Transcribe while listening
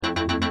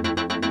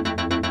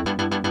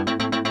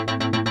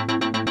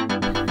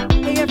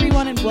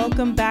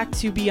Welcome back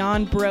to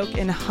Beyond Broke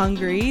and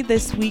Hungry.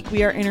 This week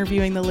we are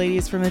interviewing the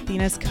ladies from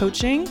Athena's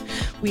Coaching.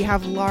 We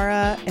have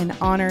Laura and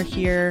Honor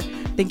here.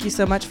 Thank you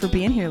so much for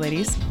being here,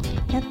 ladies.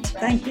 Yep.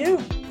 Thank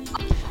you.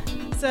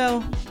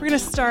 So we're going to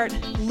start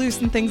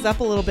loosen things up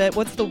a little bit.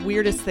 What's the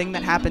weirdest thing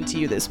that happened to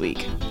you this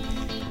week?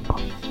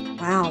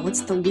 Wow, what's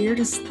the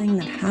weirdest thing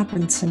that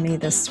happened to me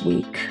this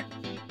week?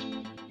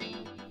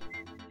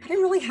 I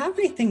didn't really have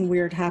anything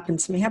weird happen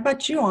to me. How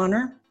about you,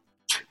 Honor?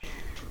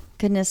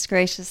 Goodness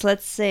gracious.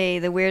 Let's see.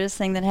 The weirdest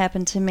thing that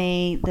happened to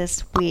me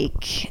this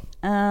week.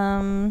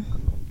 I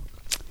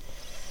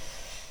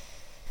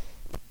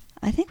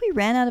think we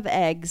ran out of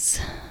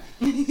eggs.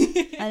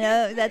 I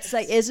know that's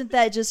like, isn't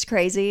that just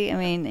crazy? I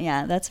mean,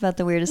 yeah, that's about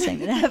the weirdest thing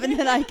that happened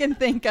that I can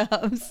think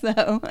of.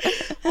 So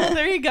well,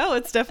 there you go.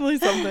 It's definitely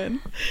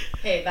something.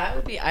 Hey, that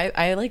would be,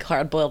 I like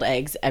hard-boiled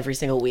eggs every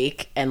single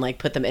week and like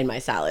put them in my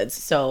salads.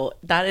 So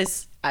that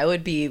is, I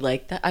would be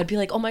like, I'd be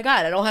like, oh my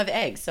God, I don't have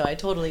eggs. So I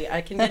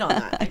can get on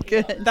that.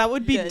 Good. That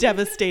would be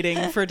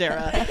devastating for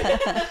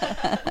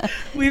Dara.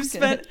 We've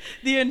spent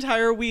the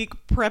entire week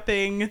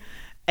prepping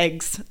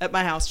eggs at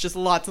my house, just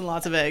lots and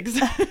lots of eggs.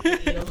 I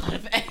eat a lot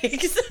of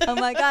eggs. Oh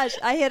my gosh,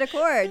 I hit a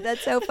chord.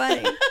 That's so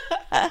funny.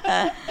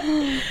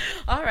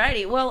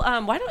 Alrighty. Well,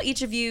 why don't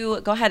each of you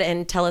go ahead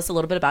and tell us a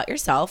little bit about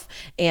yourself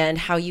and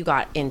how you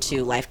got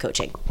into life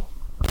coaching?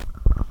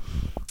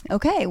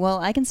 Okay, well,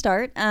 I can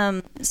start.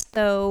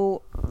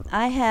 So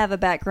I have a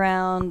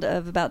background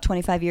of about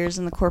 25 years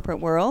in the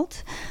corporate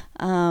world,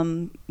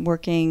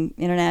 working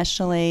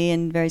internationally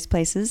in various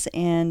places,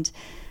 and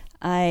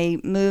I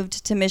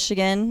moved to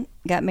Michigan,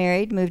 got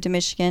married, moved to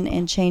Michigan,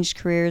 and changed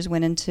careers,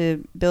 went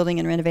into building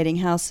and renovating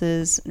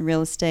houses and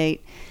real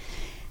estate.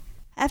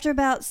 After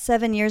about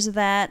 7 years of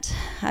that,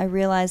 I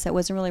realized that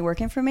wasn't really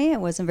working for me. It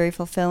wasn't very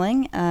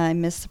fulfilling. I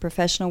missed the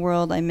professional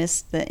world. I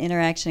missed the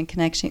interaction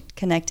and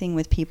connecting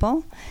with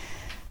people.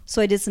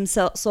 So I did some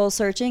soul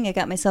searching. I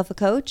got myself a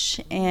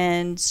coach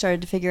and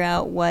started to figure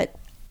out what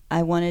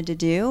I wanted to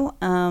do.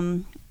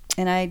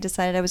 And I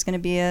decided I was going to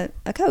be a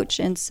coach.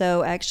 And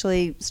so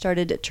actually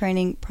started a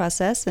training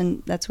process,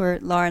 and that's where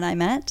Laura and I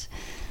met.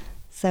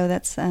 So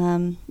that's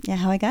how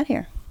I got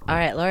here. All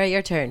right, Laura,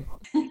 your turn.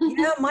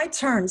 Yeah, my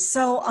turn.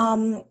 So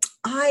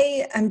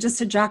I am just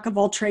a jack of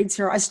all trades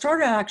here. I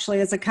started actually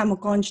as a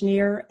chemical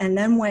engineer and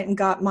then went and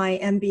got my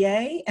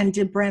MBA and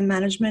did brand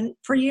management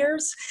for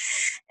years.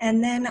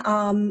 And then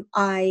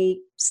I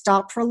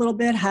stopped for a little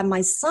bit, had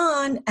my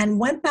son, and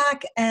went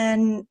back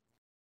and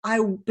I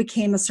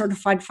became a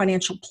certified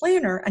financial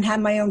planner and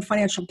had my own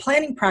financial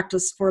planning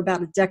practice for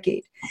about a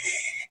decade.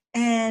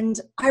 And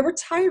I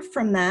retired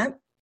from that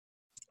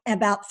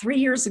about 3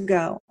 years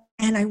ago.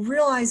 And I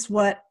realized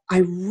what I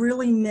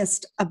really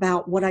missed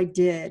about what I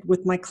did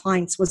with my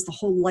clients was the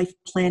whole life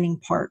planning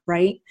part,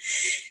 right?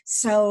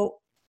 So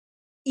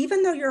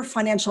even though you're a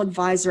financial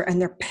advisor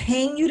and they're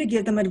paying you to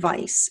give them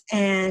advice,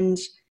 and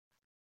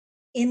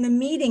in the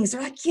meetings,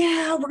 they're like,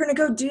 yeah, we're going to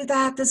go do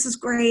that. This is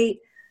great.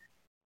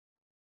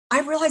 I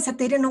realized that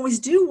they didn't always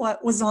do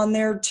what was on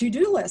their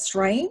to-do list,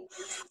 right?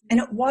 And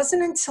it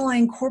wasn't until I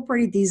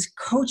incorporated these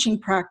coaching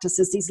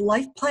practices, these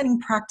life planning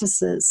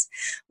practices,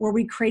 where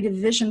we create a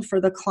vision for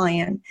the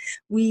client,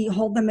 we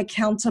hold them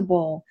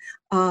accountable,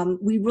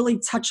 we really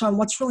touch on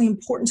what's really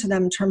important to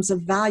them in terms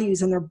of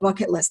values and their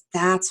bucket list.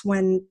 That's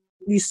when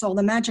you saw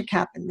the magic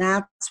happen.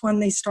 That's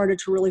when they started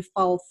to really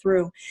follow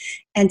through.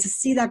 And to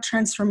see that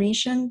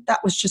transformation,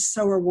 that was just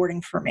so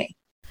rewarding for me.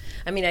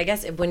 I mean, I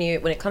guess when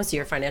it comes to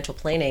your financial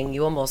planning,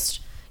 you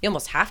almost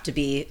have to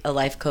be a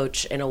life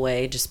coach in a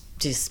way,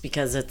 just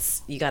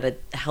because you got to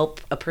help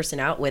a person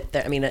out with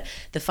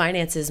the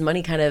finances.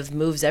 Money kind of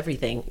moves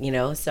everything,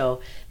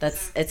 So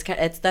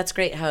that's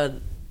great how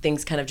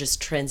things kind of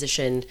just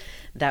transition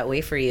that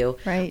way for you.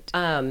 Right.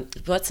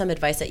 What's some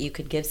advice that you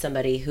could give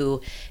somebody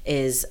who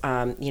is,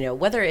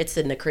 whether it's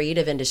in the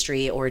creative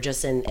industry or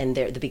just in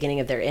the beginning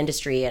of their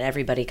industry, and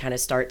everybody kind of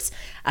starts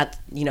at,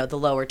 the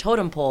lower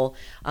totem pole.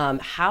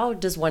 How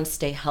does one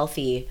stay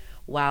healthy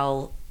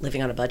while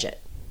living on a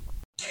budget?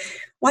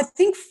 Well, I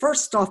think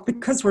first off,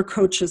 because we're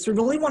coaches, we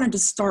really wanted to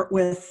start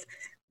with,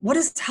 what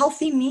does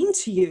healthy mean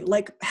to you?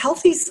 Like,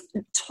 healthy's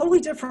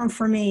totally different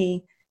for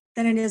me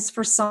than it is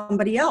for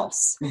somebody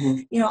else.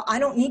 Mm-hmm. I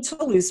don't need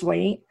to lose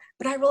weight,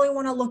 but I really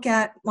want to look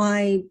at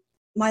my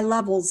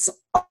levels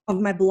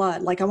of my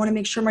blood. Like, I want to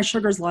make sure my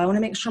sugar's low. I want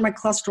to make sure my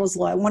cholesterol's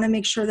low. I want to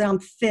make sure that I'm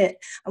fit.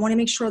 I want to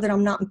make sure that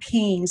I'm not in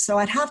pain. So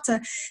I'd have to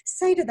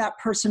say to that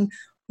person,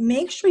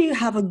 make sure you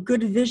have a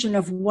good vision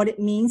of what it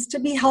means to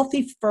be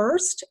healthy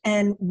first,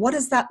 and what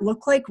does that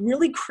look like,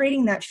 really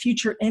creating that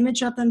future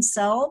image of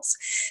themselves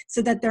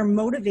so that they're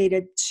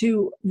motivated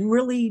to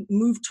really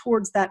move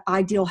towards that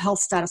ideal health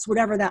status,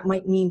 whatever that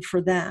might mean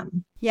for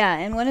them. Yeah,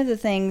 and one of the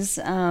things,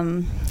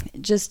 when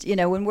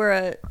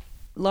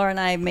Laura and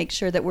I make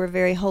sure that we're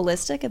very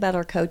holistic about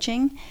our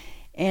coaching,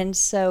 and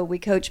so we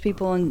coach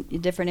people in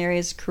different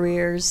areas,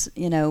 careers,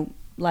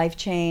 life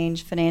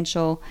change,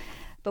 financial.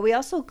 But we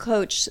also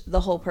coach the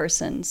whole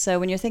person. So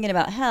when you're thinking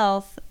about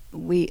health,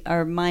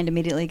 our mind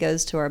immediately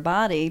goes to our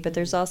body, but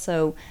there's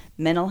also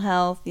mental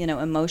health,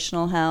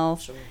 emotional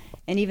health, Sure.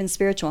 and even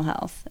spiritual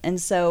health. And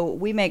so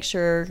we make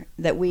sure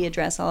that we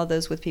address all of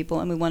those with people,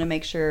 and we want to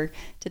make sure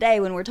today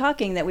when we're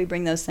talking that we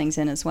bring those things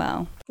in as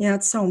well. Yeah,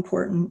 it's so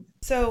important.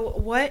 So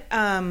what,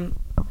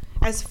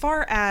 as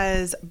far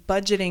as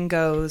budgeting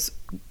goes,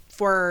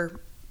 for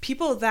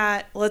people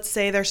that, let's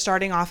say they're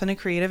starting off in a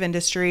creative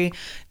industry,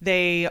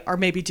 they are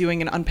maybe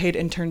doing an unpaid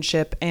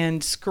internship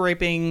and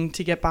scraping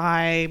to get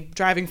by,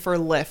 driving for a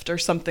Lyft or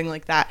something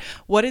like that.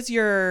 What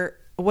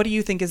do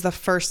you think is the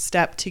first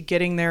step to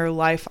getting their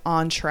life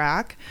on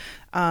track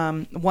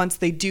once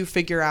they do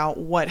figure out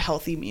what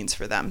healthy means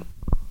for them?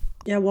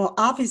 Yeah, well,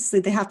 obviously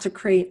they have to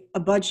create a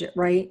budget,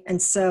 right? And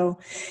so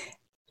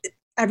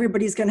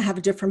everybody's going to have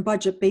a different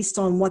budget based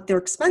on what their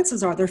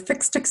expenses are, their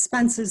fixed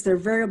expenses, their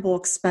variable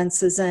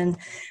expenses. And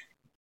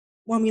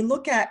when we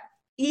look at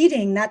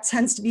eating, that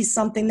tends to be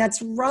something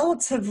that's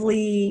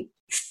relatively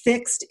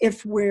fixed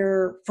if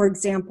we're, for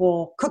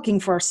example, cooking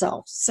for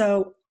ourselves.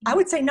 So I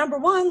would say number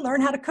one,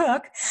 learn how to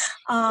cook.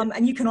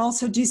 And you can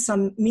also do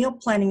some meal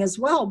planning as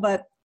well.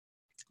 But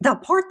the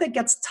part that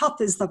gets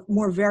tough is the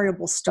more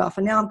variable stuff.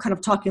 And now I'm kind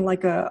of talking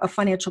like a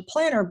financial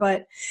planner,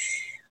 but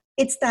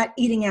it's that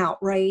eating out,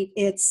 right?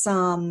 It's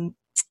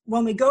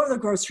when we go to the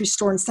grocery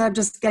store, instead of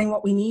just getting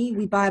what we need,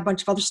 we buy a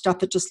bunch of other stuff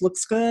that just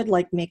looks good,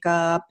 like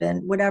makeup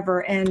and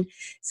whatever. And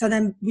so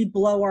then we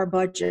blow our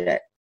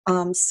budget.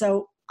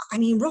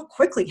 Real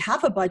quickly,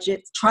 have a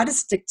budget, try to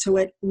stick to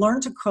it,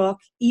 learn to cook,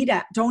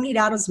 don't eat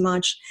out as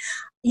much.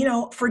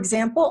 For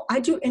example, I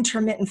do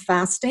intermittent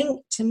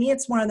fasting. To me,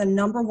 it's one of the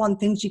number one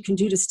things you can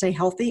do to stay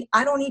healthy.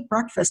 I don't eat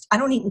breakfast. I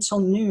don't eat until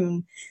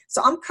noon.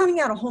 So I'm cutting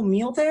out a whole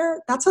meal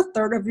there. That's a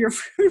third of your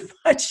food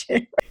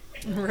budget.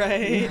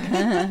 Right.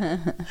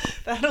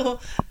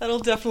 That'll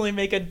definitely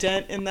make a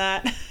dent in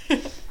that.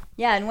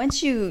 Yeah, and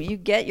once you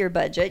get your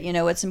budget, you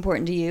know what's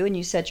important to you, and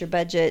you set your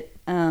budget,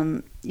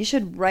 you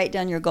should write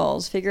down your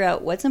goals. Figure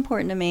out what's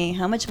important to me,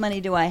 how much money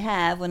do I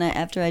have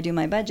after I do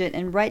my budget,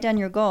 and write down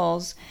your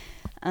goals.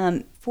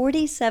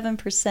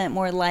 47%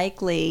 more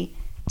likely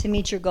to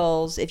meet your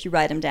goals if you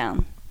write them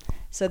down.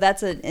 So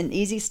that's an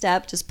easy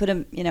step. Just put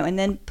them, and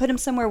then put them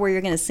somewhere where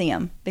you're going to see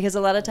them. Because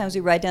a lot of times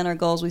we write down our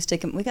goals, we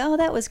stick them, we go, oh,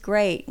 that was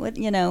great.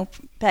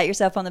 Pat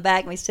yourself on the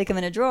back, and we stick them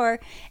in a drawer,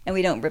 and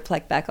we don't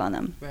reflect back on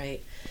them.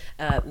 Right.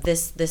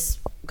 This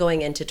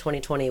going into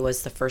 2020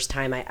 was the first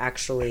time I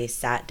actually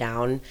sat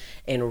down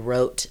and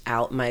wrote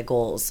out my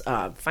goals,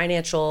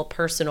 financial,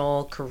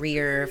 personal,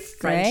 career,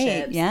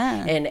 friendships. Great,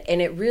 yeah.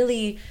 And it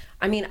really,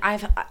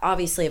 I've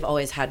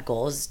always had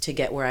goals to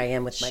get where I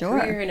am with my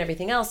career and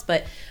everything else,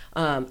 but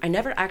I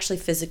never actually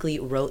physically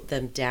wrote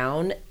them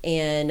down,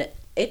 and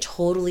it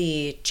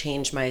totally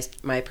changed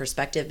my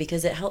perspective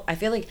because I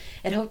feel like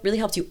it really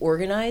helps you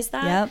organize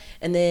that. Yep.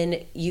 And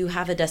then you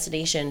have a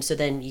destination, so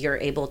then you're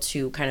able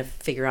to kind of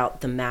figure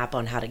out the map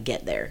on how to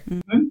get there.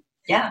 Mm-hmm.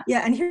 Yeah.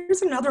 Yeah. And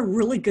here's another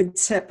really good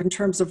tip in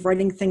terms of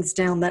writing things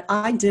down that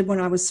I did when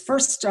I was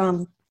first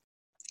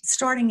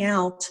starting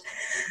out.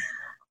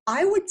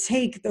 I would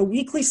take the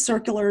weekly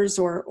circulars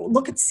or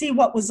see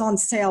what was on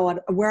sale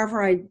at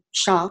wherever I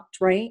shopped,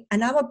 right?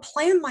 And I would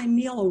plan my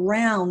meal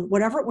around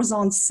whatever it was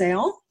on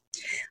sale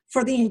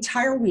for the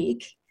entire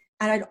week.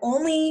 And I'd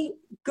only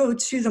go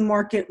to the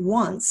market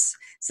once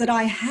so that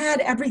I had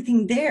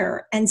everything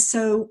there. And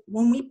so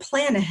when we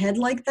plan ahead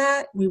like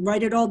that, we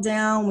write it all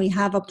down, we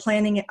have a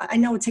planning. I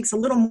know it takes a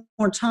little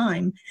more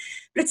time,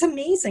 but it's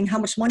amazing how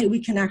much money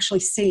we can actually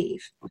save.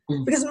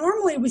 Mm-hmm. Because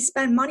normally we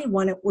spend money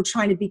when we're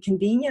trying to be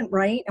convenient,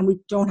 right? And we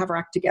don't have our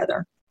act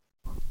together.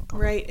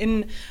 Right.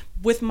 And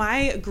with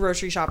my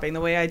grocery shopping,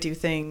 the way I do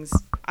things,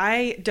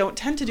 I don't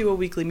tend to do a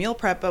weekly meal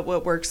prep, but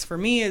what works for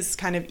me is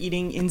kind of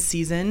eating in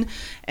season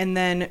and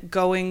then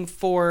going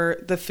for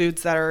the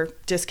foods that are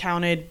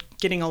discounted,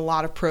 getting a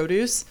lot of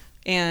produce.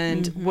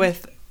 And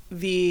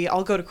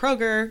I'll go to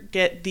Kroger,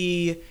 get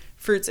the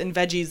fruits and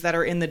veggies that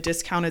are in the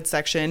discounted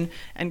section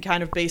and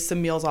kind of base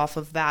some meals off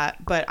of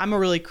that. But I'm a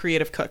really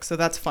creative cook, so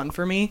that's fun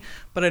for me.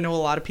 But I know a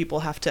lot of people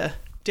have to.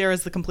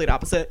 Dara's the complete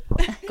opposit.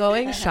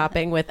 Going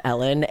shopping with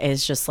Ellen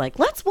is just like,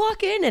 let's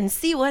walk in and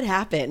see what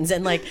happens.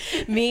 And like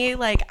me,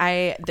 like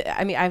this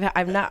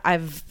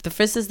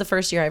is the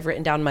first year I've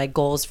written down my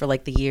goals for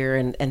like the year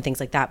and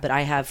things like that. But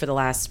I have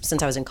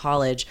since I was in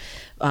college,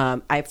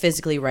 I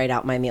physically write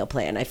out my meal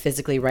plan. I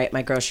physically write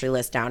my grocery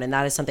list down. And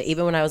that is something,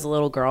 even when I was a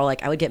little girl,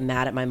 like I would get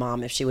mad at my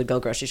mom if she would go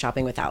grocery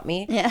shopping without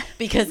me. Yeah.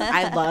 Because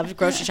I loved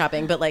grocery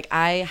shopping, but like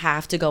I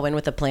have to go in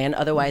with a plan.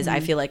 Otherwise I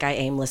feel like I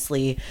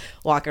aimlessly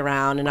walk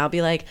around and I'll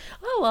be like,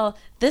 oh, well,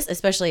 this,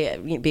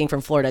 especially being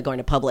from Florida, going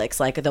to Publix,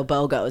 like the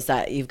BOGOs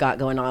that you've got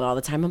going on all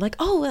the time. I'm like,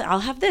 oh, I'll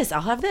have this.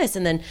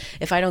 And then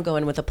if I don't go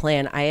in with a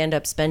plan, I end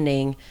up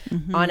spending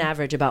on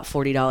average about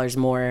 $40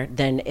 more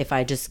than if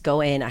I just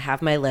go in, I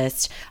have my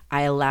list,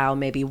 I allow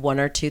maybe one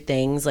or two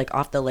things like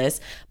off the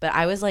list. But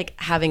I was like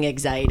having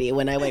anxiety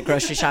when I went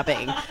grocery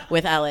shopping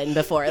with Ellen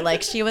before.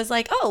 Like she was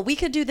like, oh, we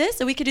could do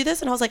this and we could do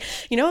this. And I was like,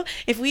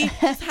 if we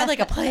just had like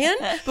a plan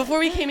before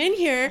we came in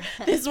here,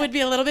 this would be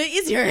a little bit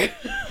easier.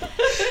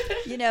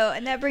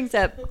 And that brings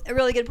up a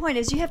really good point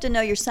is you have to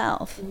know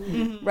yourself,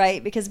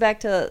 right? Because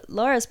back to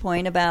Laura's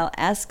point about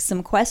ask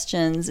some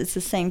questions, it's the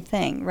same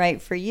thing,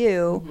 right? For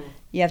you,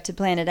 you have to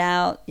plan it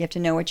out. You have to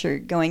know what you're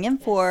going in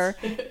for,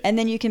 and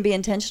then you can be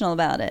intentional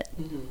about it.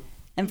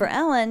 And for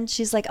Ellen,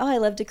 she's like, oh, I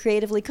love to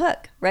creatively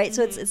cook, right?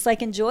 So it's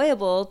like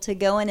enjoyable to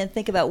go in and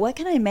think about what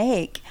can I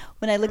make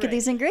when I look at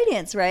these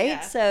ingredients, right?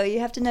 Yeah. So you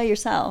have to know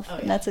yourself.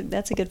 And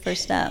that's a good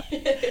first step.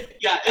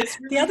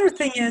 The other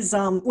thing is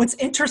what's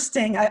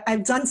interesting.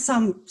 I've done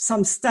some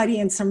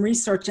study and some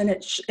research, and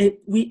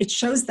it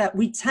shows that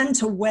we tend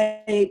to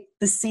weigh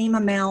the same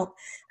amount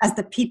as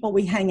the people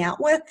we hang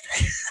out with.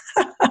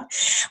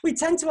 We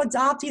tend to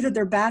adopt either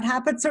their bad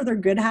habits or their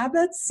good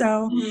habits.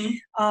 So.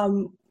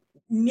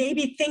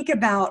 Maybe think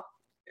about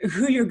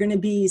who you're going to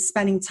be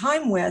spending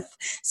time with.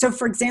 So,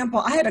 for example,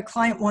 I had a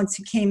client once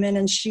who came in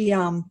and she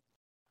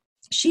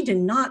did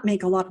not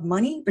make a lot of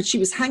money, but she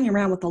was hanging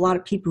around with a lot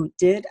of people who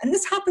did. And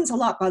this happens a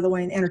lot, by the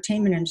way, in the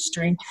entertainment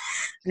industry.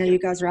 I know you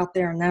guys are out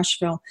there in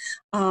Nashville.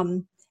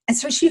 And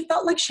so she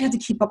felt like she had to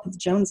keep up with the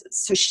Joneses.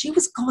 So she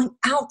was going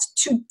out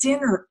to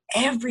dinner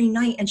every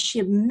night, and she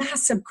had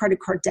massive credit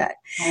card debt.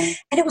 And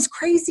it was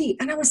crazy.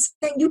 And I was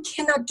saying, you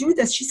cannot do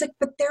this. She's like,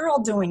 but they're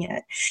all doing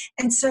it.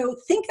 And so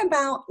think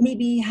about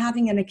maybe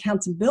having an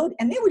accountability.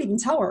 And they would even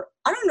tell her,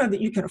 I don't know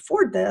that you can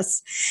afford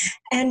this.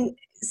 And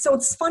so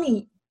it's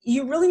funny.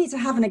 You really need to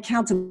have an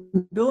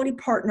accountability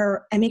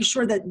partner and make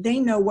sure that they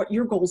know what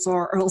your goals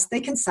are, or else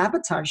they can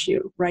sabotage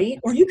you, right?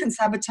 Or you can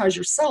sabotage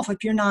yourself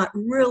if you're not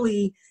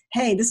really,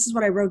 hey, this is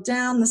what I wrote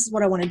down. This is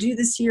what I want to do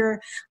this year.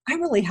 I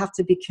really have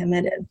to be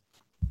committed.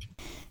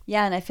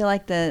 Yeah, and I feel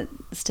like the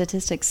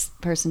statistics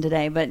person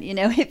today, but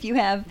if you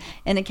have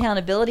an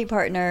accountability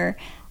partner,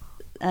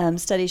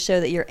 studies show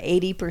that you're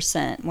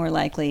 80% more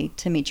likely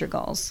to meet your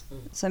goals.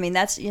 So, I mean,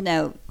 that's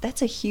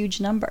a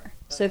huge number.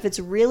 So if it's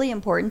really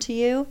important to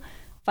you,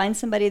 find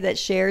somebody that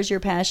shares your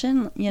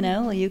passion,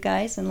 you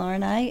guys and Laura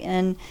and I,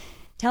 and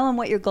tell them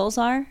what your goals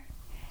are,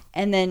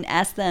 and then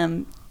ask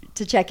them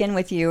to check in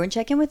with you and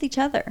check in with each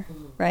other,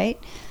 right?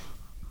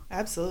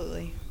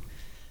 Absolutely.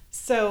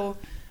 So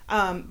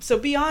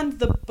beyond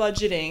the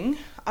budgeting,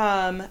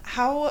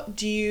 how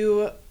do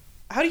you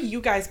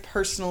guys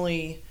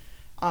personally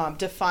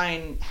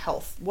define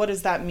health? What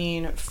does that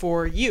mean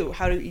for you?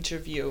 How do each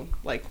of you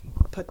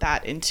put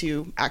that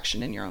into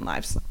action in your own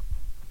lives?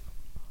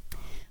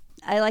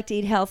 I like to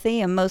eat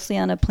healthy. I'm mostly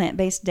on a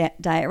plant-based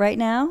diet right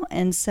now.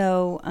 And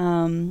so,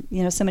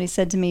 somebody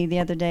said to me the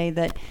other day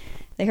that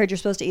they heard you're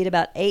supposed to eat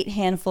about 8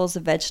 handfuls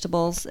of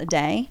vegetables a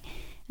day.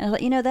 And I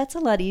thought, that's a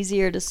lot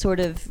easier to sort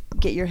of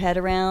get your head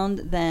around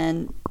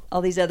than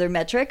all these other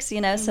metrics,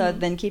 So I've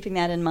been keeping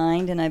that in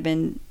mind, and I've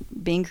been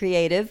being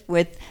creative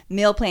with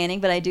meal planning,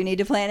 but I do need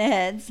to plan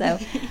ahead. So,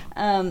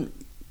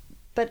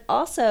 but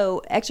also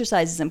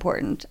exercise is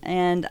important.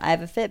 And I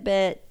have a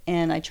Fitbit,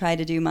 and I try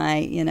to do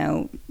my,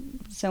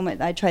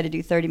 I try to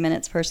do 30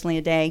 minutes personally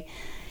a day,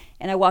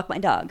 and I walk my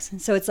dogs.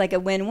 So it's like a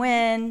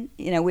win-win.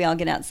 We all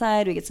get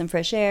outside, we get some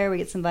fresh air, we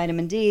get some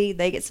vitamin D,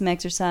 they get some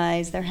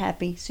exercise, they're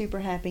happy, super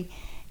happy.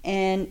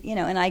 And,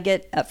 and I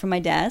get up from my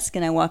desk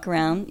and I walk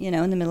around,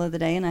 in the middle of the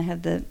day, and I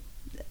have the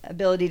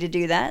ability to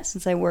do that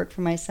since I work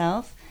for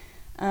myself.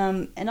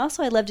 And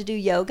also I love to do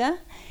yoga,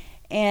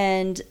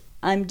 and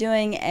I'm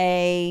doing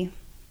a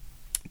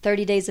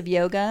 30 Days of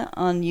Yoga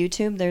on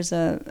YouTube. There's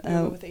a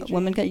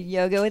woman called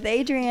Yoga with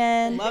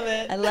Adrienne. Love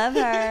it. I love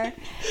her.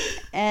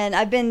 And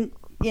I've been,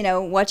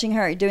 watching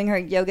her, doing her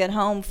yoga at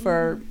home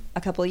for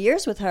a couple of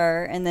years with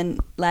her. And then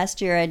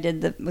last year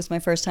was my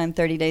first time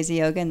 30 Days of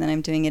Yoga, and then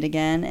I'm doing it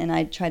again. And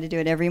I try to do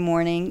it every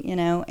morning,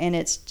 and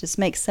it just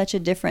makes such a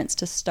difference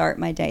to start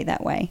my day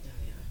that way.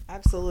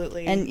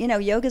 Absolutely. And,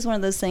 yoga is one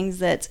of those things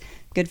that's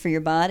good for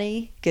your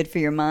body, good for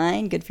your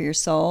mind, good for your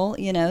soul,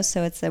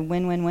 so it's a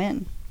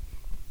win-win-win.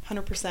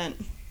 100%.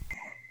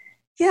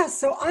 Yeah,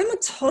 so I'm a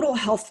total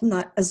health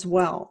nut as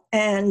well.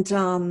 And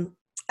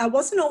I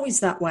wasn't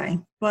always that way,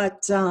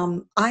 but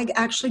I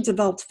actually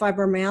developed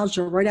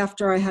fibromyalgia right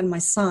after I had my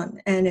son.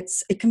 And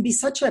it can be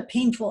such a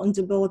painful and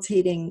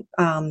debilitating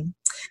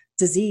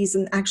disease.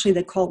 And actually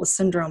they call it a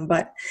syndrome,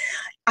 but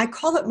I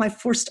call it my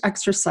forced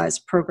exercise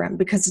program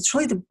because it's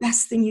really the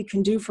best thing you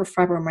can do for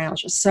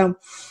fibromyalgia. So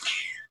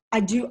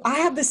I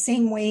have the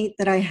same weight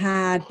that I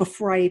had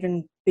before I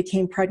even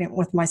became pregnant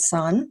with my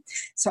son.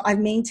 So I've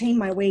maintained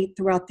my weight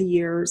throughout the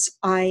years.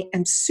 I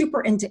am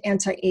super into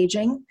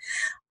anti-aging.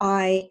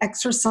 I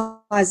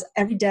exercise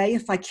every day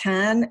if I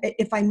can.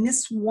 If I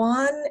miss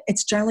one,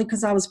 it's generally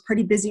because I was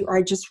pretty busy or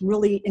I just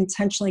really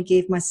intentionally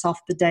gave myself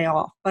the day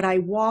off. But I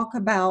walk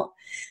about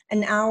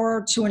an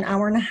hour to an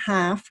hour and a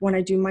half when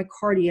I do my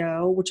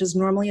cardio, which is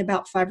normally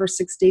about 5 or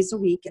 6 days a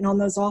week. And on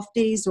those off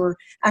days, or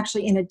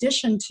actually in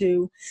addition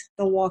to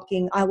the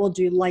walking, I will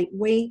do light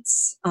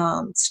weights,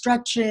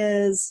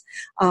 stretches,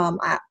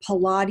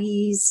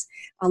 Pilates,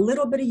 a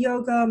little bit of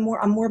yoga.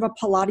 I'm more of a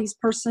Pilates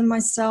person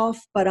myself,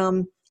 but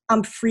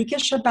I'm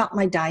freakish about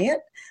my diet.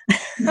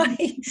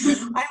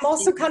 I'm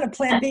also kind of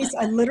plant-based.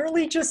 I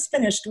literally just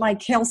finished my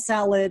kale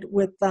salad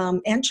with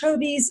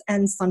anchovies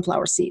and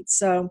sunflower seeds.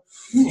 So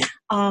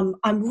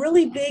I'm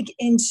really big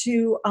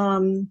into,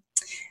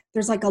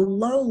 there's like a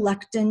low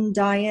lectin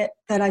diet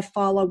that I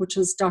follow, which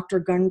is Dr.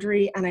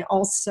 Gundry. And I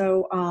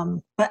also,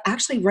 but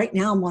actually right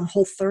now I'm on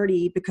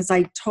Whole30 because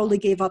I totally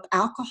gave up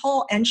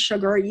alcohol and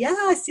sugar. Yeah,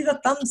 I see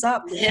the thumbs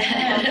up.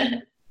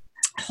 Yeah.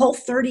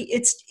 Whole30,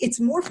 it's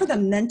more for the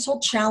mental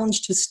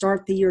challenge to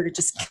start the year, to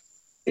just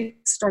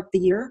start the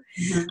year.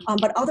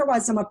 But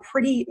otherwise I'm a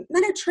pretty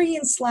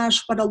Mediterranean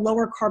 / but a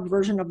lower carb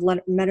version of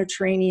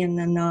Mediterranean.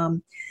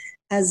 And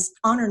as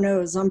Honor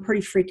knows, I'm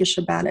pretty freakish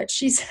about it.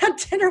 She's had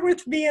dinner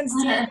with me and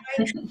seen my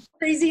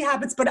crazy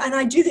habits, and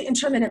I do the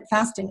intermittent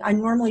fasting. I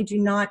normally do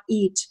not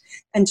eat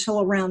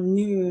until around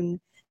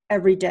noon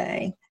every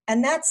day.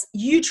 And that's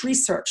huge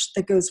research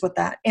that goes with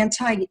that.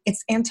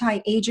 It's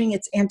anti-aging,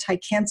 it's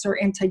anti-cancer,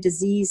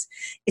 anti-disease.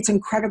 It's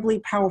incredibly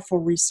powerful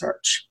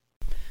research.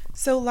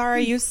 So Lara,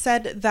 you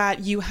said that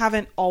you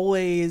haven't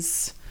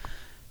always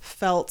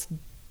felt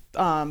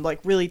like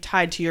really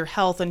tied to your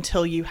health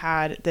until you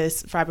had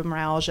this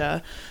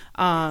fibromyalgia.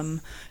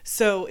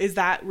 So is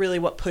that really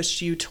what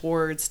pushed you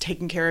towards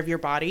taking care of your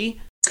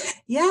body?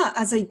 Yeah,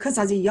 because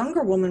as a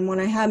younger woman, when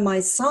I had my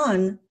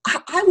son,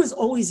 I was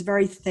always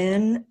very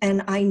thin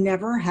and I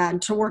never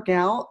had to work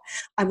out.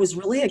 I was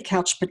really a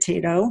couch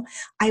potato.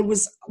 I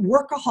was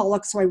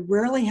workaholic, so I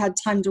rarely had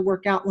time to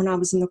work out when I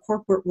was in the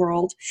corporate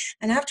world.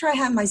 And after I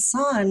had my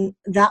son,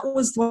 that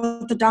was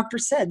what the doctor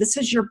said.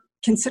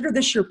 Consider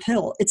this your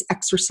pill. It's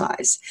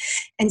exercise.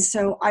 And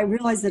so I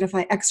realized that if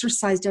I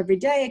exercised every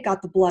day, it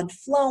got the blood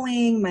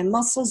flowing, my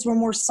muscles were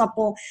more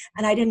supple,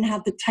 and I didn't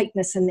have the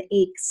tightness and the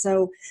aches.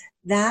 So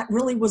that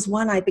really was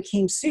when I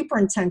became super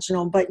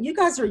intentional. But you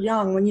guys are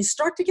young. When you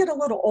start to get a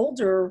little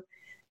older,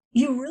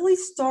 you really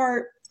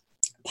start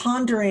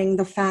pondering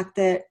the fact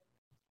that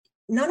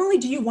not only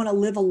do you want to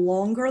live a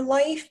longer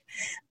life,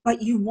 but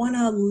you want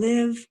to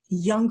live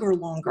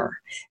longer.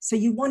 So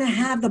you want to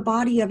have the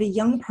body of a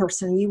young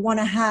person. You don't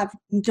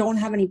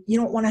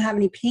want to have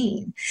any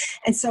pain.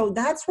 And so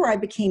that's where I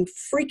became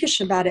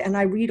freakish about it. And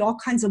I read all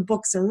kinds of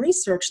books and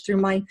research through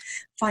my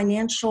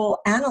financial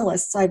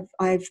analysts.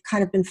 I've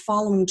kind of been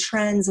following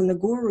trends and the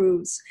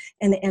gurus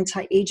in the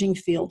anti-aging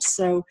field.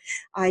 So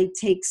I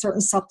take certain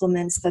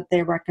supplements that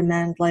they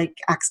recommend, like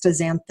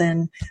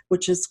astaxanthin,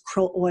 which is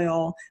krill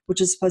oil,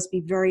 which is supposed to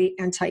be very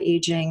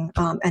anti-aging,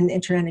 and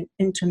intermittent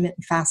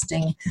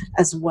fasting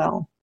as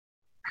well.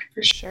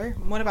 For sure.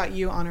 What about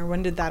you, Honor?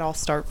 When did that all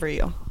start for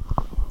you?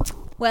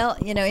 Well,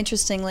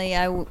 interestingly,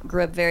 I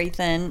grew up very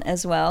thin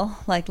as well,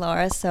 like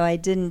Laura, so I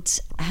didn't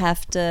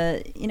have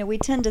to, we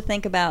tend to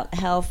think about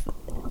health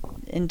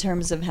in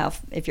terms of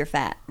if you're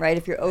fat, right?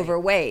 If you're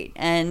overweight.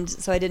 And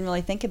so I didn't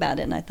really think about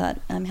it, and I thought,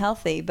 I'm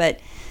healthy. But,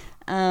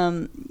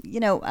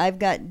 I've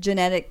got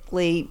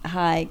genetically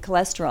high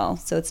cholesterol,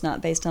 so it's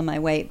not based on my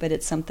weight, but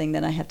it's something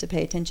that I have to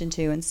pay attention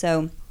to. And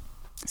so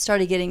I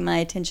started getting my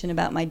attention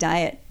about my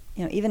diet.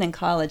 Even in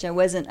college,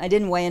 I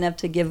didn't weigh enough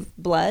to give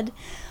blood,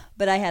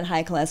 but I had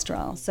high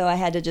cholesterol. So I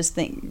had to just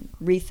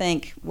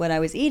rethink what I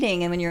was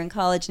eating. And when you're in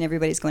college and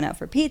everybody's going out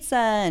for pizza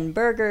and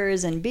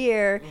burgers and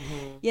beer,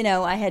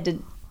 I had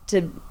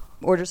to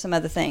order some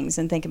other things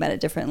and think about it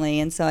differently.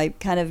 And so I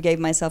kind of gave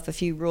myself a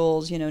few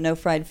rules, no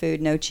fried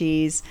food, no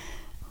cheese.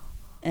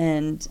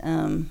 And,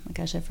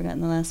 I've forgotten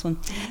the last one.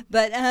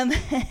 But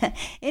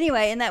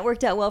anyway, and that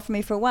worked out well for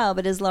me for a while.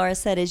 But as Laura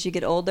said, as you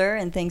get older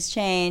and things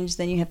change,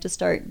 then you have to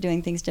start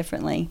doing things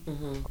differently.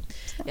 Mm-hmm.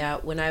 Yeah,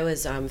 when I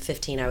was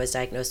 15, I was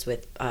diagnosed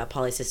with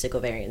polycystic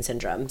ovarian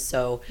syndrome.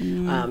 So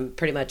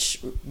pretty much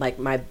like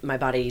my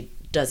body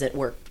doesn't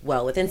work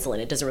well with insulin.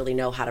 It doesn't really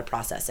know how to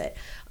process it.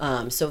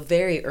 So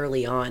very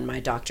early on, my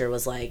doctor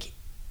was like,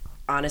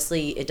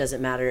 honestly, it doesn't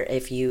matter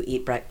if you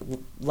eat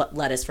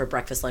lettuce for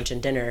breakfast, lunch,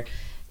 and dinner.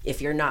 If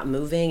you're not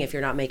moving, if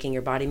you're not making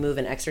your body move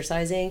and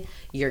exercising,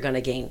 you're gonna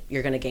gain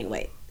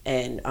weight.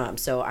 And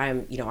so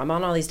I'm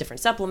on all these different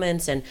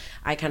supplements, and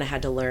I kind of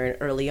had to learn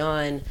early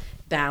on.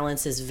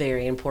 Balance is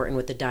very important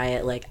with the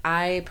diet. Like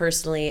I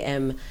personally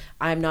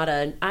I'm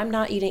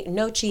not eating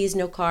no cheese,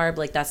 no carb.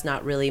 Like that's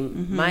not really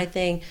my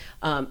thing.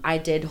 I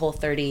did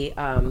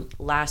Whole30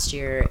 last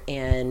year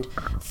and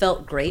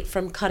felt great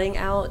from cutting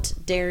out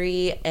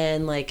dairy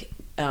and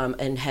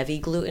and heavy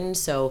gluten.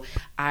 So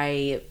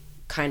I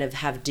kind of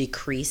have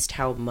decreased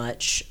how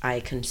much I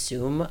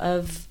consume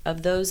of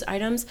those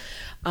items.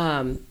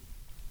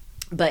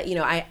 But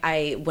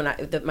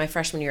my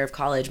freshman year of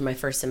college, my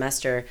first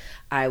semester,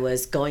 I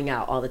was going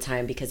out all the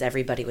time because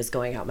everybody was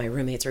going out. My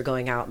roommates were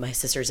going out. My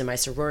sisters in my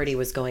sorority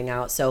was going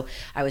out. So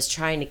I was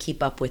trying to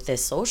keep up with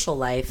this social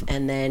life.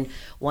 And then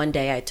one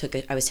day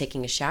I was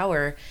taking a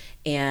shower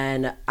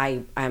and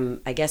I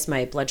guess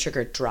my blood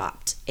sugar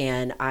dropped,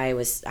 and I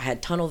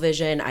had tunnel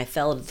vision. I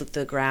fell to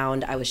the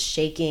ground. I was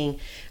shaking,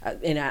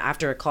 and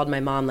after I called my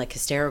mom like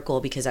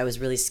hysterical because I was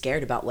really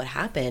scared about what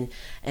happened.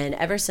 And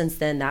ever since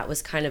then, that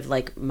was kind of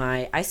like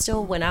I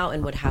still went out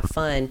and would have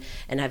fun,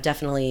 and I've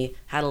definitely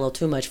had a little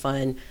too much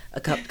fun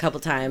a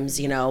couple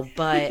times,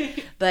 but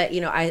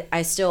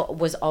I still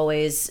was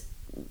always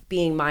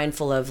being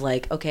mindful of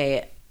like,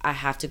 okay, I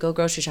have to go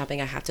grocery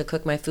shopping. I have to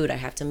cook my food. I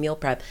have to meal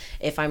prep.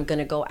 If I'm going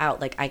to go out,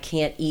 like I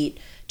can't eat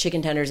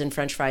chicken tenders and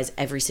French fries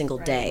every single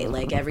day.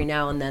 Like every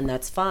now and then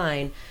that's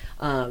fine.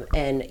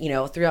 And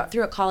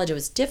throughout college it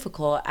was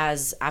difficult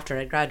as after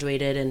I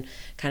graduated and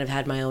kind of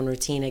had my own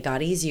routine, it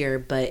got easier,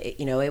 but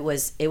it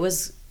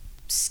was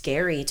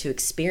scary to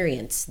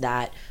experience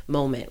that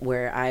moment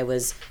where I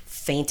was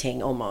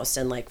fainting almost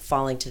and like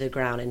falling to the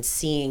ground and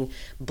seeing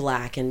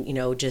black and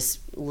just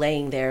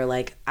laying there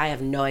like I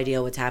have no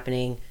idea what's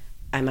happening.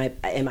 Am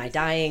I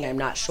dying? I'm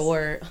not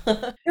sure.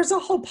 There's a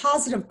whole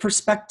positive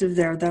perspective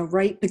there though,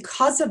 right?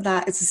 Because of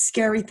that, it's a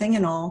scary thing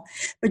and all,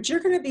 but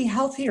you're going to be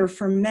healthier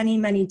for many,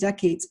 many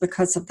decades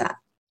because of that.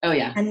 Oh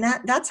yeah. And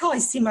that's how I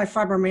see my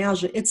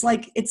fibromyalgia. It's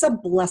like, it's a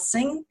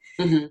blessing.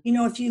 Mm-hmm.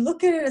 If you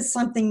look at it as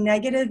something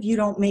negative, you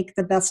don't make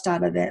the best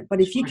out of it. But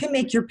if you can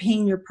make your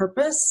pain your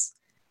purpose,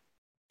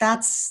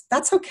 that's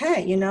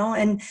okay,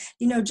 and,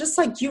 just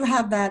like you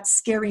have that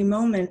scary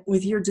moment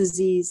with your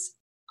disease,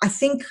 I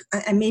think,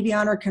 and maybe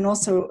Honor can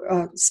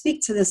also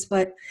speak to this,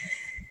 but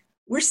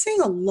we're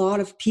seeing a lot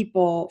of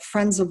people,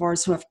 friends of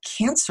ours who have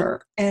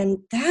cancer, and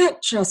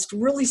that just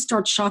really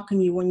starts shocking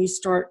you when you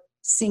start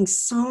seeing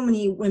so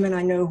many women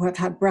I know who have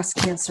had breast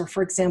cancer,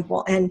 for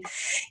example, and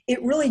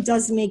it really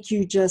does make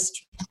you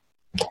just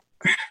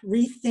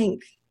rethink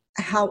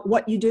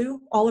what you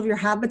do, all of your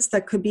habits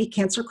that could be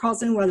cancer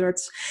causing, whether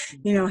it's,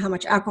 how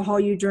much alcohol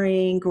you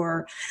drink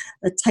or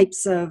the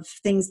types of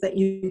things that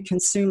you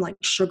consume, like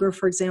sugar,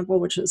 for example,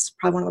 which is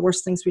probably one of the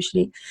worst things we should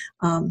eat.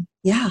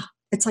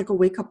 It's like a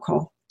wake up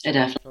call. It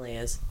definitely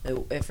is.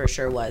 It for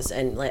sure was.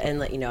 And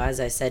as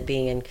I said,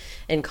 being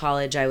in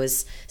college, I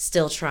was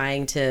still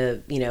trying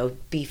to,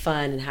 be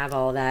fun and have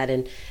all that.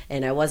 And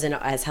I wasn't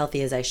as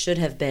healthy as I should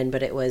have been,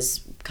 but it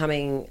was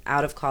coming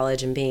out of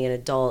college and being an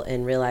adult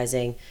and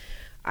realizing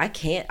I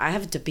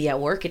have to be at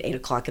work at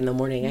 8:00 in the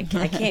morning.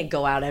 I can't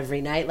go out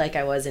every night like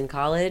I was in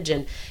college.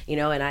 And,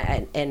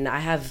 I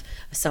have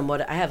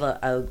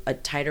a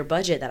tighter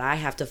budget that I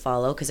have to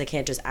follow because I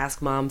can't just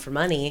ask mom for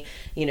money,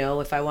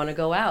 if I want to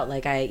go out.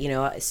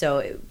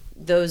 So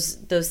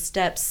those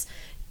steps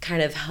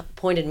kind of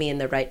pointed me in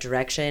the right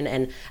direction.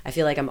 And I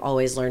feel like I'm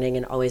always learning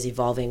and always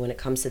evolving when it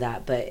comes to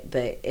that. But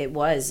it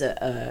was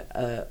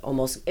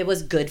it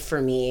was good for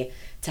me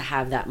to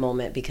have that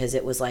moment because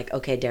it was like,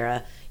 okay,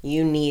 Dara,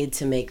 you need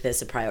to make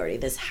this a priority.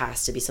 This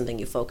has to be something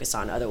you focus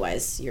on.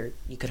 Otherwise,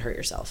 you could hurt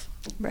yourself.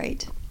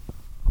 Right.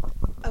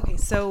 Okay,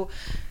 so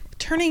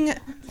turning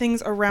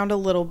things around a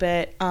little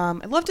bit,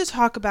 I'd love to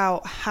talk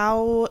about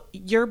how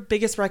your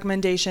biggest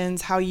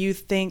recommendations, how you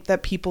think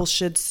that people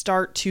should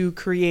start to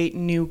create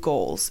new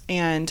goals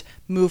and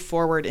move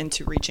forward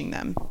into reaching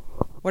them.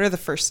 What are the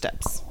first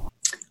steps?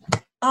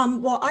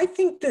 Well, I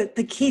think that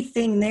the key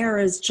thing there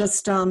is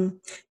just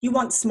you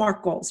want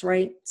SMART goals,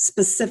 right?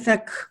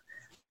 Specific,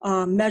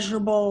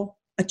 measurable,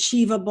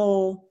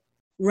 achievable,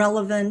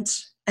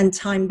 relevant, and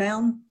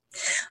time-bound.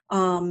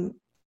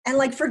 And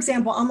like, for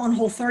example, I'm on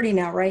Whole30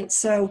 now, right?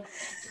 So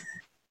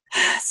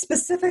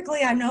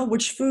specifically, I know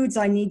which foods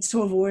I need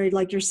to avoid,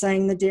 like you're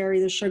saying, the dairy,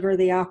 the sugar,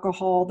 the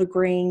alcohol, the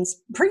grains,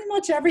 pretty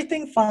much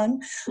everything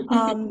fun.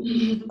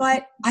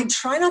 But I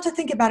try not to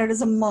think about it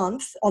as a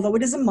month, although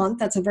it is a month,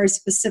 that's a very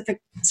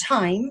specific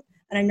time.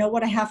 And I know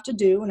what I have to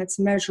do and it's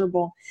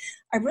measurable.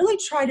 I really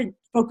try to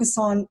focus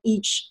on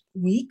each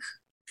week.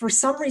 For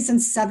some reason,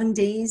 7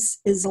 days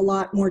is a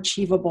lot more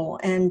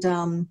achievable.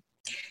 And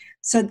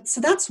so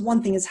that's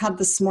one thing, is have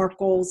the SMART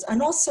goals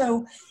and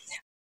also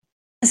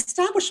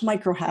establish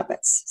micro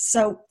habits.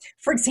 So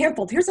for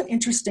example, here's an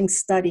interesting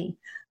study.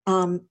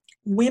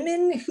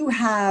 Women who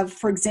have,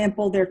 for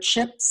example, their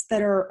chips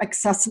that are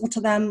accessible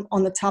to them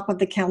on the top of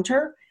the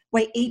counter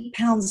weigh 8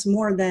 pounds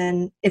more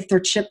than if their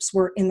chips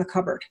were in the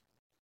cupboard.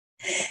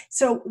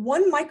 So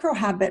one micro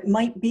habit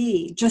might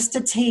be just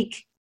to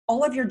take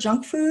all of your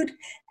junk food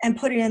and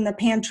put it in the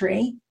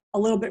pantry a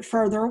little bit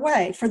further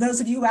away. For those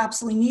of you who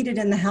absolutely need it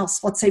in the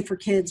house, let's say for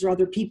kids or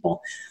other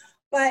people.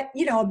 But,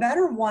 a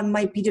better one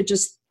might be to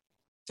just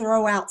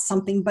throw out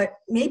something, but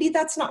maybe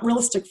that's not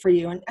realistic for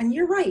you. And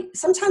you're right.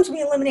 Sometimes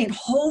we eliminate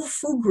whole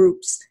food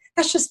groups.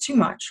 That's just too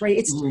much,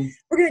 right?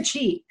 We're going to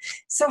cheat.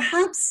 So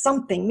have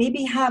something,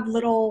 maybe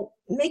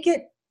make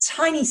it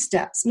tiny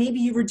steps. Maybe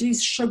you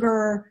reduce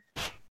sugar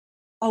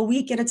a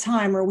week at a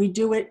time, or we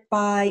do it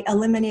by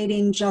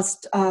eliminating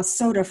just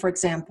soda, for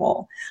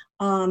example.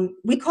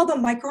 We call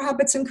them micro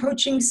habits in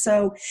coaching.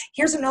 So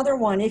here's another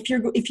one. If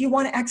you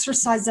want to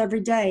exercise every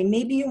day,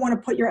 maybe you want to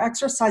put your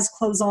exercise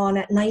clothes on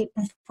at night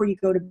before you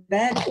go to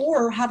bed,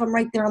 or have them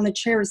right there on the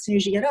chair as soon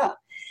as you get up,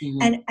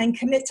 and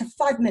commit to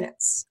 5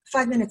 minutes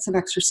of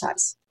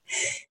exercise.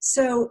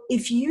 So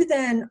if you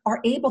then are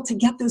able to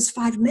get those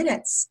 5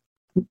 minutes,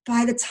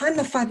 by the time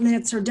the 5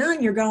 minutes are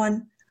done, you're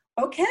going,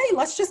 okay,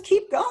 let's just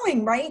keep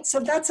going, right? So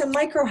that's a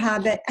micro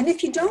habit. And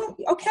if you don't,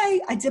 okay,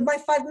 I did my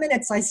 5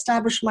 minutes, I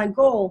established my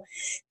goal.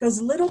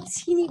 Those little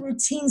teeny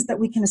routines that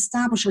we can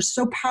establish are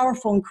so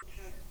powerful and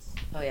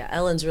Oh yeah,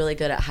 Ellen's really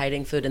good at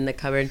hiding food in the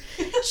cupboard.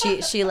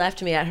 She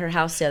left me at her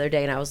house the other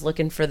day, and I was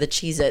looking for the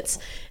Cheez-Its,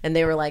 and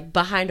they were like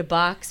behind a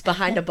box.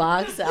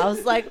 I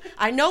was like,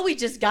 I know we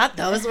just got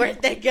those.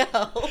 Where'd they go?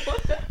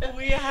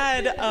 We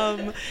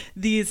had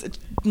these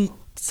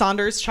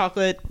Saunders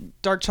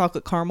dark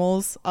chocolate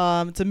caramels.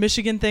 It's a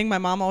Michigan thing. My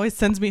mom always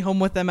sends me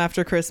home with them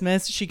after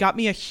Christmas. She got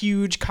me a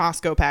huge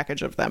Costco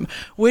package of them,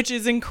 which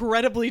is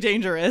incredibly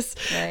dangerous.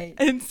 Right.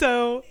 And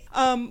so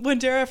when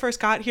Dara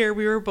first got here,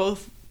 we were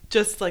both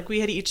just like,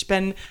 we had each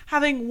been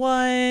having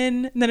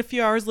one, and then a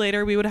few hours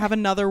later we would have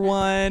another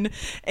one.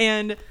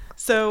 And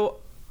so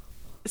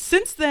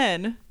since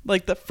then,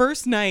 like the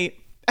first night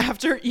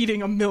after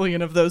eating a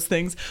million of those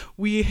things,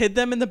 we hid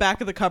them in the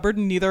back of the cupboard,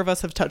 and neither of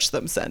us have touched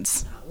them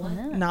since.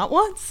 Not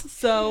once.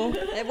 So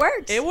It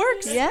works. it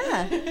works.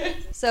 Yeah.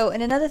 So,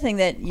 and another thing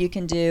that you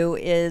can do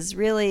is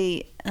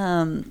really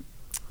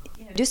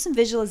do some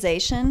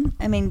visualization.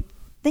 I mean,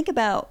 think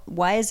about,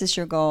 why is this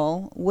your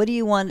goal? What do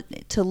you want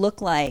it to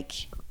look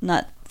like?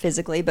 Not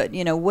physically, but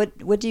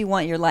what do you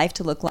want your life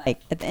to look like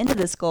at the end of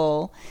this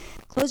goal?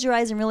 Close your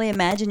eyes and really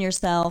imagine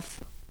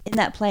yourself in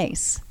that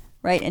place,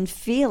 right? And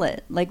feel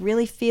it, like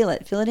really feel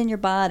it. Feel it in your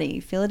body,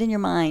 feel it in your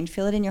mind,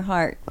 feel it in your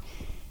heart.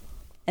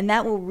 And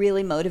that will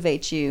really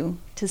motivate you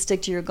to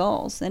stick to your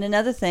goals. And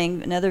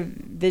another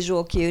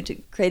visual cue, to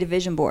create a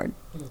vision board,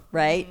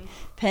 right?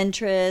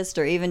 Pinterest,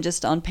 or even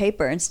just on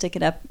paper, and stick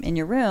it up in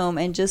your room,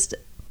 and just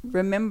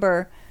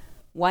remember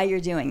why you're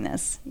doing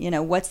this.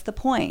 What's the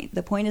point?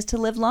 The point is to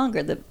live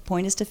longer. The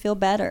point is to feel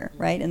better,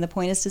 right? And the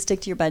point is to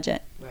stick to your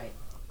budget. Right.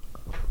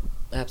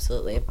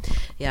 Absolutely.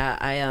 Yeah,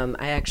 I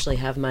actually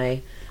have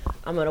I'm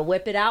going to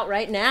whip it out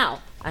right now.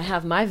 I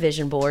have my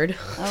vision board.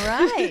 All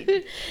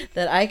right.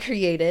 that I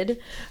created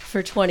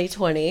for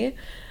 2020.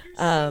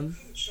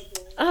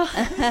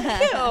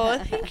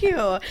 Thank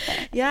you.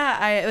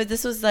 Yeah,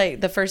 this was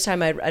like the first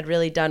time I'd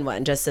really done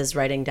one, just as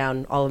writing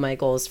down all of my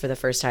goals for the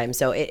first time.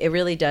 So it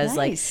really does,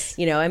 nice.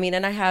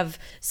 and I have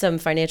some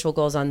financial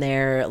goals on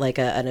there, like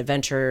an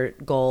adventure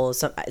goal,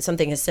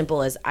 something as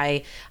simple as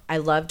I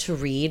love to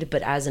read,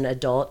 but as an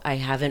adult,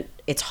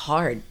 it's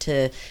hard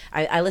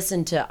I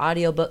listen to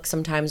audiobooks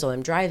sometimes while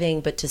I'm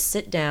driving, but to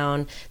sit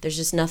down, there's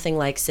just nothing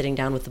like sitting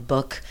down with a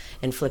book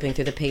and flipping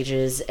through the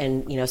pages.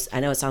 And, I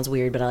know it sounds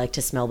weird, but I like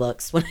to smell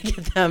books when I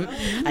get them.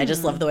 I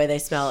just love the way they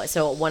smell.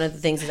 So one of the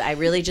things is I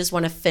really just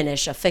want to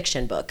finish a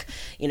fiction book,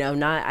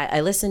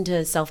 I listen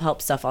to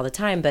self-help stuff all the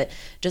time, but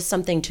just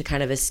something to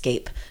kind of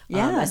escape,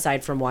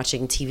 aside from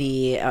watching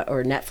TV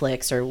or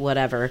Netflix or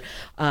whatever.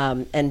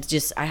 And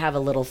just, I have a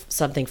little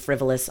something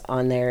frivolous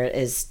on there,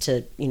 is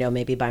to,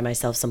 maybe buy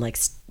myself some like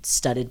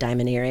studded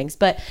diamond earrings,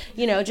 but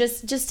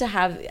just to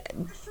have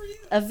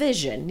a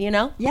vision,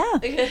 Yeah.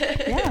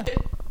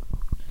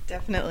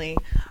 Definitely.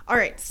 All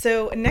right,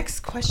 so next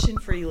question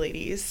for you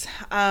ladies.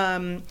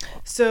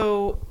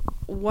 So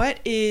what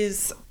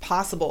is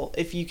possible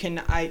if you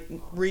can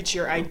reach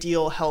your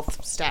ideal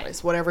health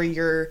status, whatever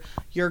your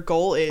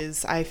goal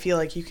is? I feel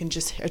like you can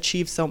just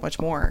achieve so much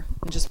more.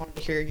 I just wanted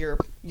to hear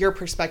your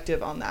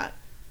perspective on that.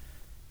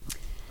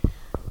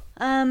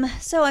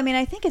 So,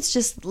 I think it's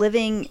just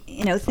living,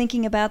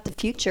 thinking about the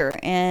future.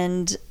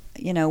 And,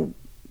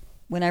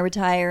 when I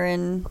retire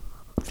in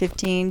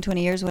 15,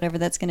 20 years, whatever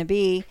that's going to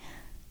be,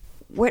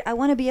 I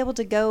want to be able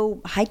to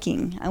go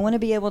hiking. I want to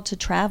be able to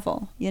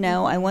travel,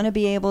 I want to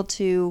be able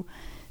to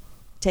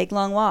take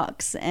long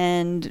walks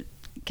and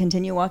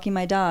continue walking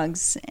my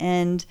dogs,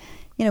 and,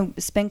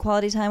 spend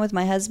quality time with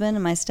my husband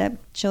and my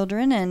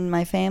stepchildren and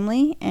my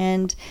family,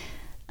 and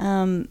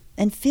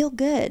feel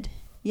good.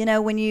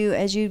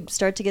 As you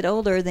start to get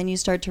older, then you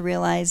start to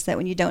realize that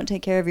when you don't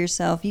take care of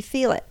yourself, you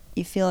feel it.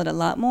 You feel it a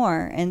lot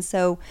more. And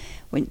so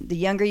when the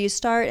younger you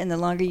start and the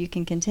longer you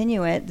can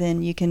continue it,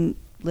 then you can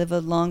live a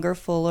longer,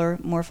 fuller,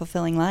 more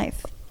fulfilling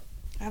life.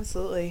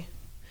 Absolutely.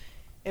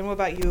 And what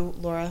about you,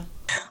 Laura?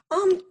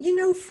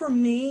 For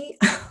me,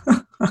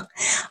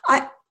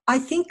 I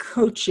think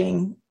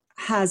coaching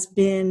has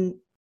been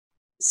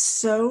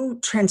so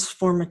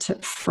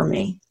transformative for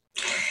me.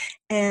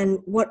 And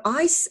what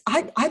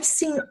I've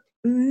seen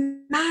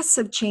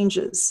massive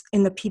changes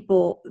in the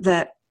people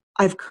that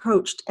I've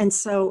coached. And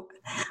so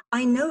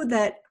I know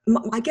that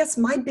I guess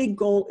my big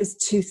goal is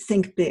to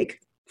think big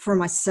for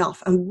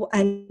myself. And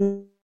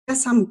I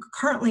guess I'm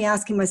currently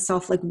asking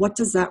myself, like, what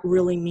does that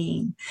really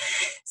mean?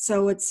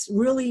 So it's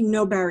really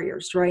no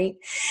barriers, right?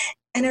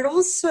 And it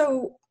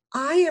also,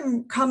 I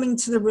am coming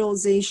to the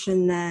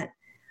realization that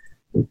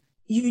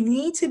you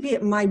need to be,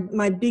 my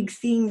big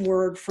theme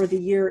word for the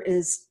year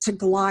is to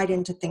glide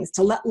into things,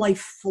 to let life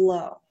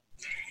flow.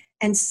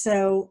 And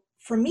so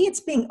for me, it's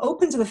being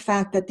open to the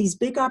fact that these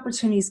big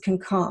opportunities can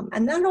come.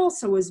 And that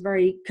also is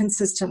very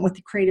consistent with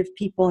the creative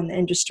people in the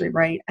industry,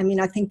 right? I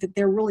mean, I think that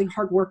they're really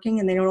hardworking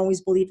and they don't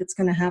always believe it's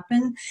going to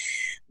happen.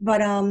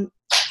 But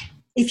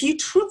if you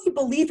truly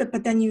believe it,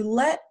 but then you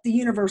let the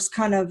universe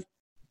kind of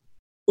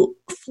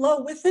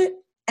flow with it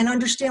and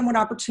understand what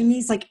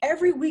opportunities, like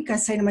every week I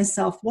say to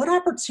myself, what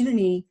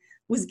opportunity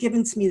was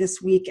given to me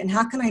this week and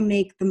how can I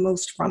make the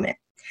most from it?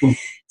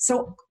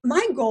 So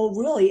my goal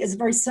really is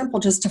very simple,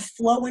 just to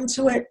flow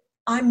into it.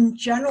 I'm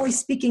generally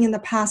speaking in the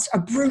past, a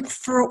brute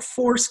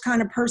force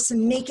kind of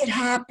person, make it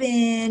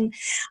happen.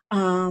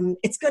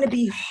 It's going to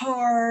be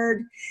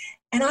hard.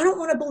 And I don't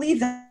want to believe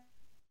that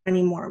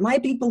anymore. My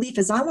big belief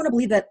is I want to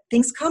believe that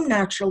things come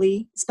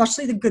naturally,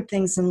 especially the good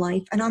things in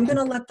life, and I'm going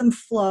to let them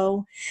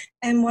flow,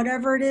 and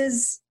whatever it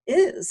is,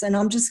 and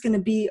I'm just going to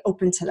be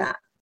open to that.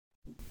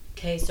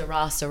 Okay,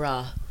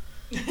 Sarah.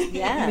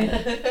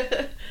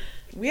 Yeah.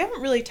 We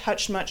haven't really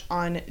touched much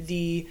on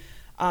the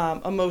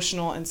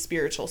emotional and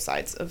spiritual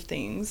sides of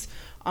things.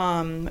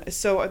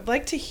 So I'd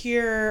like to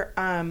hear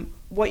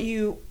what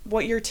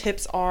your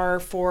tips are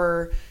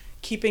for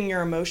keeping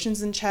your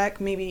emotions in check.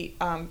 Maybe,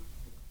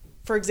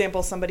 for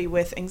example, somebody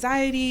with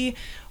anxiety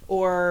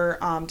or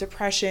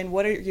depression,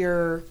 what are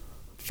your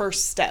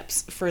first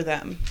steps for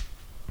them?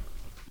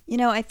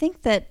 I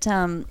think that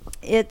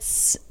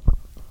it's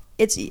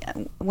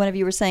one of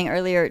you were saying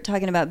earlier,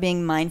 talking about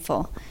being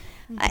mindful.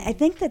 I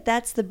think that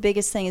that's the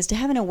biggest thing, is to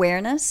have an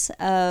awareness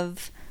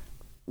of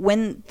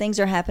when things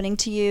are happening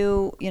to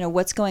you,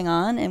 what's going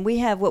on. And we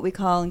have what we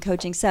call in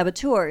coaching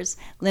saboteurs,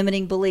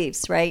 limiting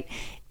beliefs, right?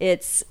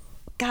 It's,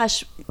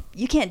 gosh,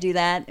 you can't do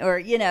that,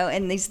 or,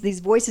 and these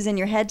voices in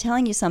your head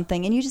telling you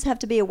something, and you just have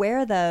to be aware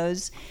of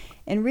those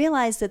and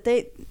realize that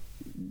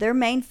their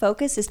main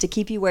focus is to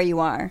keep you where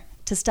you are,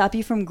 to stop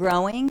you from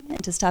growing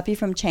and to stop you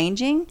from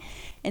changing.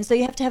 And so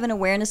you have to have an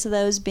awareness of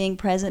those, being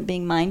present,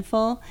 being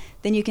mindful.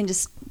 Then you can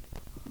just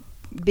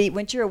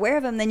once you're aware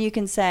of them, then you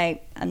can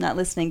say, I'm not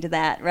listening to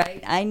that,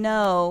 right? I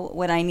know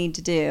what I need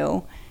to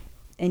do.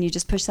 And you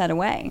just push that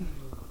away.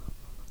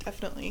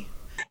 Definitely.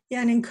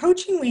 Yeah, and in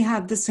coaching, we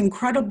have this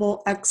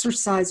incredible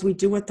exercise we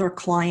do with our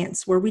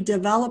clients where we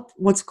develop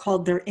what's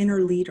called their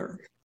inner leader.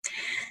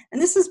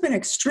 And this has been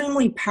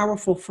extremely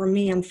powerful for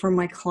me and for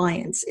my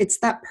clients. It's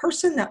that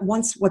person that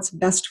wants what's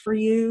best for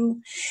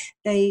you.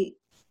 They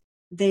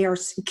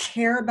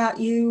care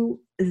about you.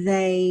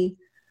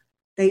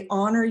 They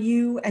honor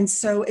you. And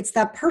so it's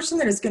that person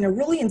that is going to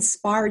really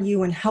inspire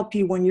you and help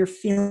you when you're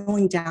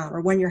feeling down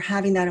or when you're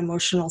having that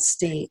emotional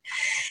state.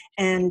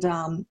 And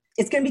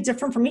it's going to be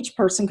different from each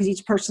person, because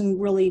each person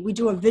really, we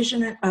do a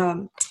vision,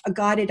 a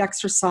guided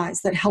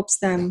exercise that helps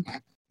them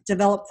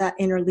develop that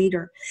inner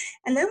leader.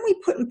 And then we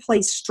put in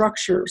place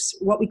structures,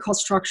 what we call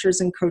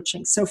structures in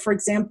coaching. So for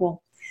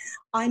example,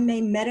 I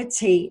may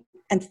meditate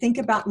and think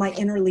about my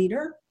inner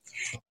leader,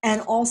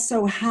 and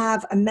also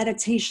have a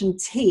meditation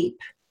tape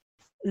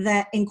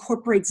that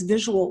incorporates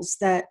visuals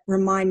that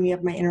remind me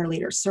of my inner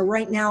leader. So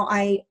right now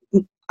I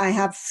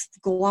have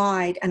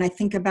Glide, and I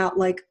think about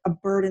like a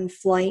bird in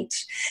flight,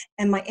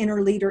 and my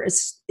inner leader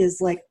is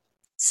like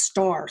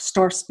star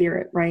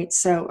spirit, right?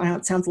 So I know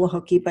it sounds a little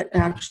hokey, but it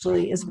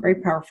actually is very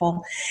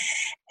powerful.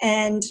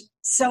 And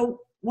so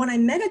when I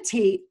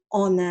meditate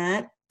on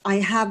that, I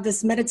have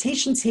this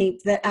meditation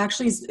tape that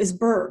actually is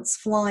birds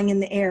flying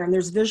in the air, and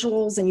there's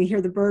visuals and you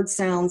hear the bird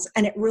sounds,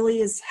 and it really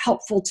is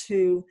helpful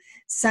to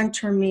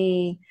center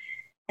me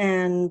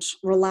and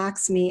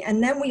relax me.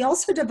 And then we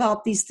also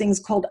develop these things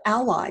called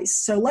allies.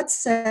 So let's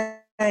say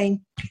you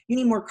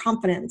need more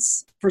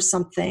confidence for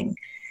something,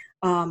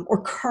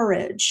 or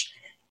courage.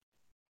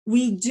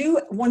 We do,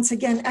 once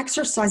again,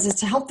 exercises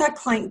to help that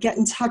client get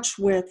in touch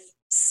with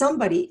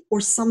somebody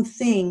or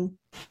something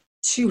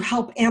to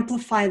help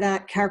amplify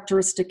that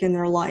characteristic in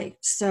their life.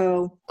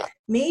 So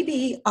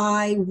maybe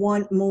I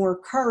want more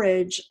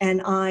courage,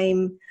 and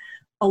I'm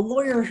a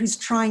lawyer who's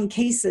trying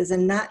cases,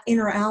 and that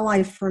inner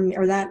ally for me,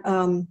 or that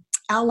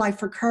ally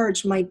for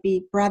courage, might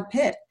be Brad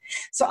Pitt.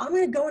 So I'm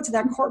going to go into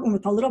that courtroom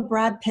with a little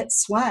Brad Pitt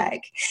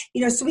swag.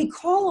 So we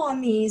call on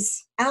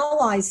these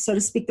allies, so to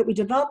speak, that we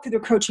develop through the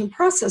coaching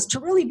process to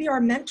really be our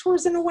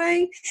mentors in a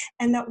way,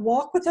 and that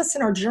walk with us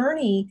in our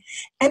journey.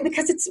 And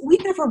because we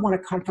never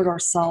want to comfort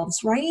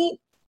ourselves, right?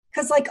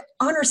 Because like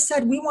Honor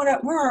said,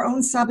 we're our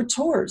own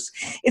saboteurs.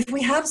 If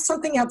we have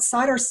something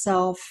outside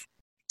ourselves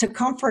to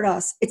comfort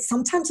us, it's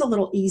sometimes a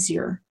little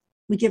easier.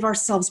 We give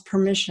ourselves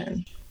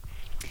permission.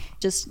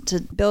 Just to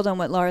build on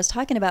what Laura's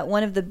talking about,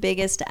 one of the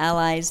biggest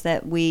allies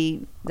that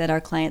our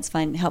clients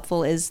find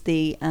helpful is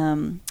the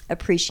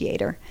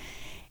appreciator.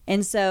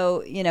 And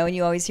so, and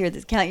you always hear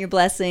this, count your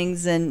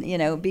blessings and,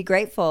 be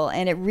grateful.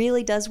 And it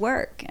really does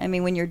work. I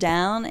mean, when you're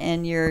down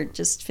and you're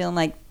just feeling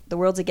like the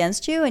world's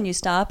against you, and you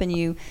stop and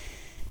you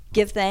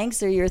give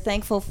thanks, or you're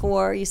thankful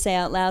for, you say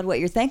out loud what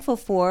you're thankful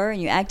for,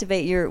 and you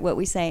activate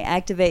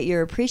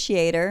your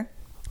appreciator,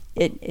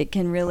 it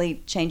can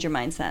really change your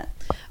mindset.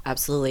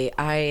 Absolutely.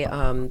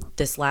 I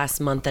this last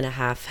month and a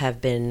half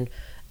have been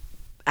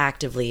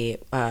actively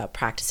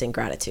practicing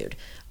gratitude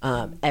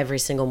every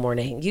single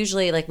morning.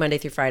 Usually like Monday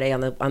through Friday.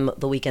 On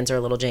the weekends are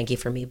a little janky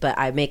for me, but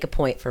I make a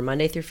point for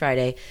Monday through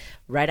Friday,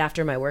 right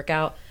after my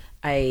workout,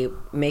 I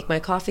make my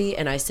coffee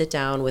and I sit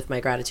down with my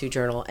gratitude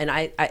journal. And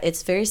I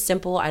it's very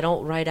simple. I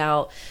don't write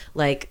out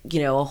like,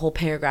 a whole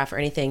paragraph or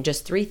anything,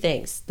 just 3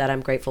 things that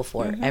I'm grateful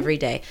for every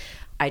day.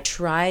 I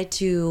try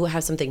to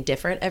have something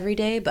different every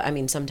day, but I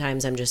mean,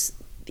 sometimes I'm just,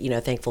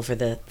 thankful for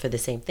the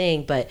same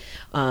thing. But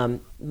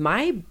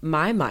my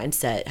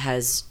mindset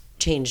has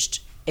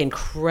changed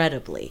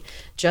incredibly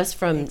just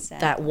from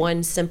that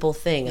one simple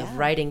thing of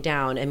writing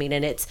down. I mean,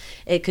 and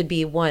it could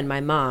be 1,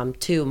 my mom,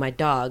 2, my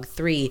dog,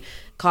 3,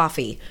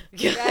 coffee.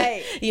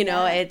 Right.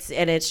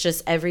 It's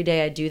just every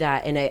day I do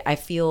that, and I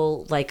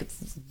feel like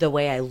the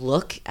way I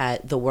look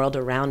at the world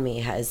around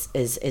me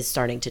is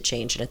starting to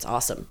change, and it's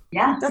awesome.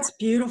 Yeah, that's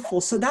beautiful.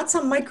 So that's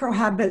a micro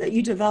habit that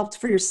you developed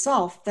for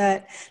yourself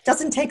that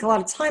doesn't take a lot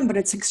of time, but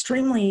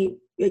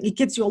it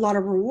gives you a lot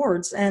of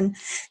rewards. And,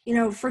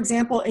 for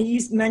example,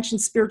 you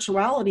mentioned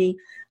spirituality.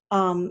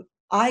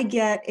 I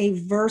get a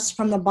verse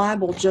from the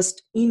Bible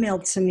just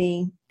emailed to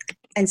me.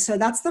 And so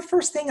that's the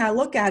first thing I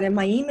look at in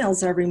my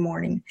emails every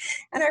morning.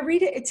 And I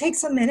read it. It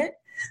takes a minute,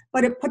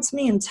 but it puts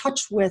me in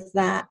touch with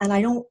that. And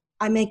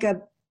I make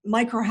a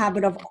micro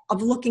habit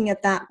of looking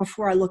at that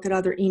before I look at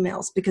other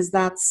emails, because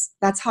that's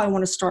how I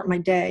want to start my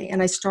day.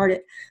 And I start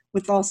it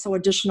with also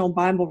additional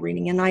Bible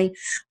reading. And I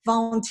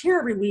volunteer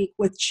every week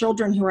with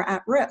children who are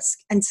at risk.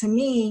 And to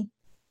me,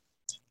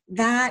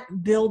 that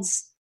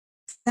builds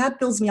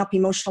me up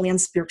emotionally and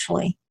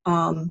spiritually.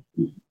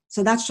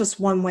 So that's just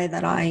one way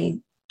that I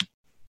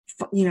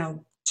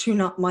tune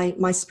up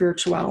my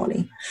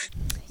spirituality.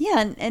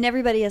 Yeah, and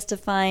everybody has to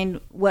find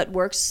what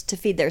works to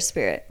feed their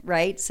spirit,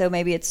 right? So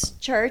maybe it's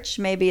church,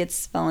 maybe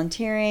it's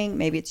volunteering,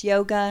 maybe it's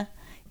yoga,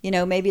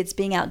 maybe it's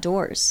being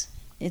outdoors.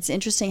 It's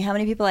interesting how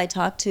many people I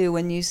talk to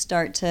when you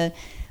start to,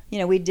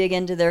 we dig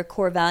into their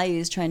core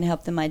values, trying to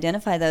help them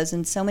identify those,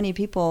 and so many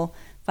people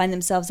find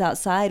themselves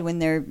outside when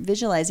they're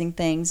visualizing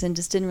things and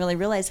just didn't really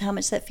realize how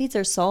much that feeds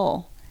their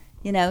soul,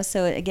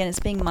 So again, it's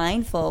being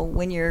mindful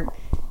when you're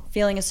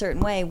feeling a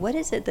certain way. What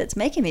is it that's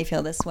making me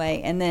feel this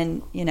way? And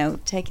then,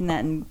 taking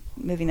that and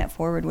moving that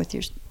forward with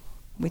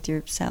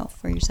yourself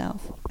for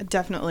yourself.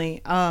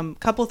 Definitely.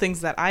 Couple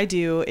things that I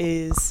do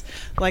is,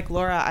 like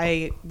Laura,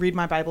 I read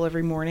my Bible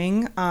every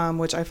morning,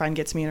 which I find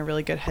gets me in a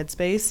really good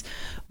headspace.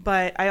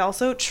 But I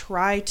also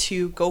try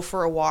to go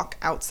for a walk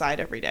outside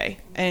every day,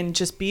 and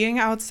just being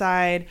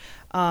outside,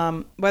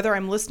 whether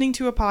I'm listening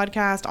to a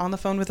podcast, on the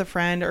phone with a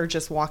friend, or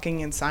just walking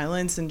in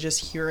silence and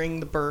just hearing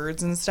the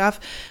birds and stuff,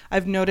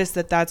 I've noticed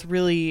that that's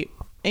really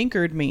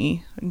anchored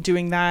me,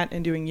 doing that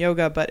and doing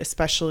yoga, but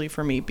especially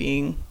for me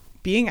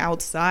being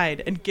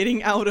outside and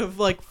getting out of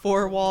like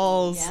 4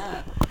 walls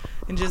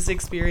and just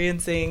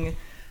experiencing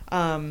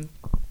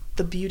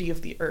the beauty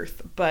of the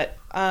earth. But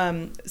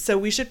so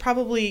we should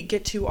probably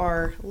get to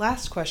our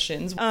last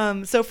questions.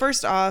 So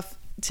first off,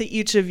 to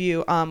each of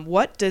you,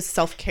 what does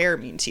self-care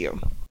mean to you?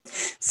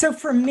 So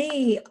for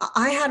me,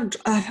 I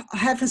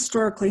have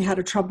historically had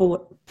a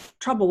trouble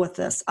with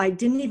this. I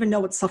didn't even know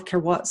what self-care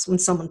was when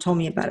someone told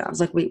me about it. I was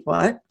like, wait,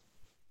 what?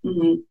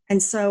 Mm-hmm.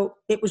 And so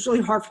it was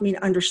really hard for me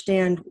to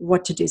understand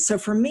what to do. So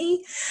for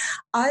me,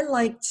 I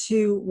like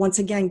to, once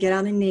again, get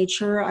out in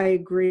nature. I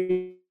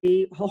agree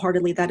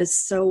wholeheartedly. That is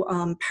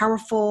so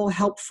powerful,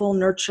 helpful,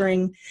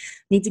 nurturing.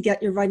 Need to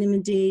get your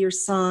vitamin D, your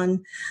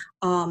sun.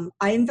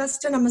 I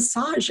invest in a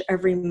massage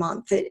every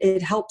month.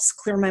 It helps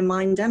clear my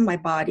mind and my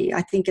body.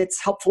 I think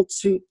it's helpful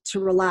to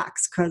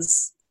relax,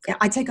 because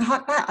I take a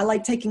hot bath. I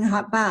like taking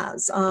hot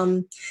baths.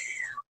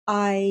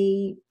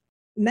 I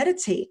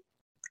meditate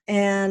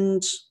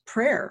and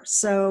prayer.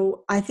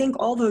 So I think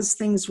all those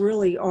things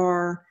really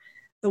are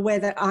the way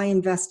that I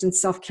invest in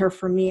self-care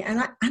for me.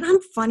 And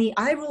I'm funny.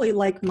 I really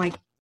like my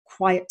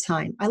quiet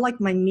time. I like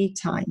my me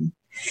time.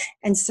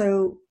 And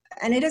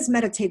it is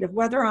meditative,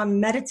 whether I'm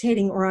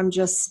meditating or I'm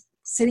just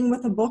sitting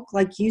with a book,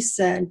 like you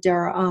said,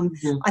 Dara.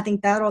 I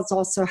think that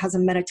also has a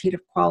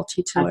meditative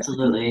quality to it.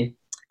 Absolutely.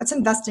 That's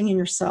investing in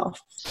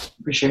yourself.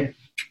 For sure.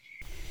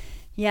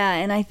 Yeah,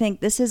 and I think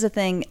this is a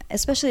thing,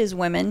 especially as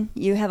women,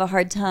 you have a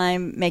hard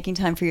time making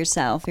time for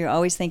yourself. You're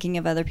always thinking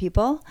of other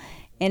people,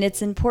 and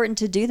it's important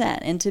to do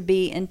that and to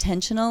be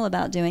intentional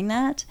about doing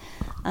that.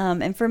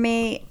 And for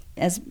me,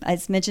 as I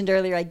mentioned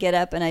earlier, I get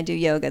up and I do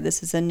yoga.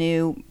 This is a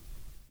new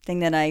thing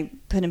that I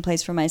put in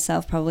place for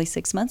myself probably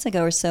 6 months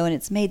ago or so, and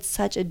it's made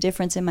such a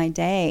difference in my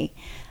day.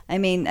 I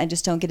mean, I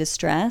just don't get as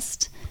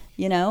stressed,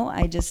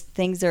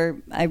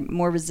 I'm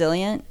more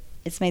resilient.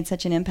 It's made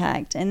such an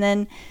impact. And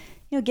then,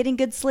 getting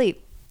good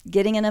sleep,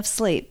 getting enough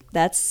sleep,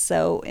 that's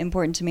so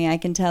important to me. I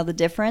can tell the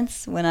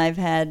difference when I've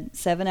had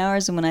 7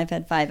 hours and when I've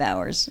had 5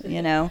 hours,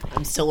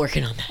 I'm still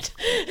working on that.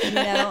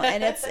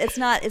 And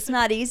it's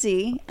not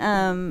easy.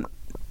 And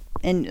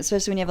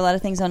especially when you have a lot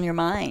of things on your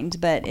mind,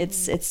 but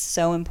it's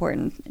so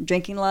important.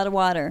 Drinking a lot of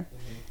water.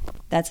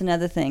 That's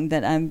another thing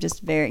that I'm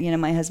just very,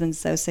 my husband's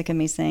so sick of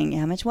me saying,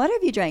 how much water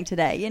have you drank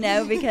today?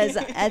 Because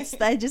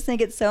I just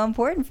think it's so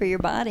important for your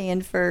body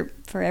and for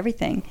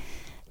everything.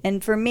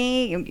 And for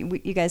me,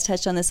 you guys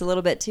touched on this a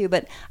little bit too,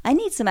 but I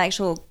need some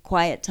actual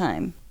quiet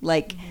time,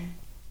 like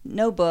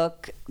no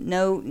book,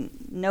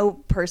 no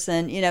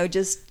person,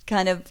 just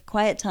kind of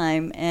quiet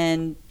time,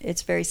 and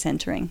it's very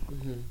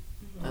centering.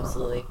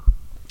 Absolutely.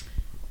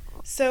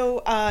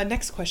 So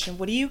next question,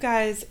 what do you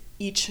guys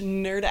each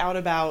nerd out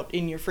about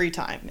in your free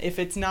time? If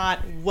it's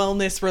not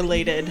wellness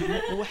related,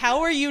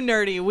 how are you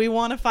nerdy? We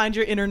want to find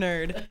your inner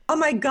nerd. Oh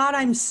my God,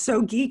 I'm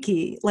so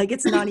geeky. Like,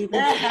 it's not even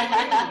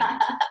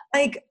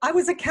like, I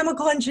was a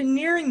chemical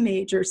engineering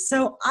major,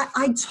 so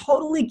I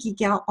totally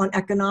geek out on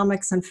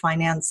economics and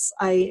finance.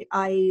 I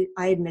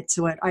admit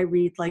to it. I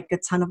read like a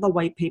ton of the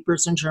white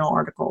papers and journal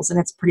articles, and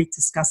it's pretty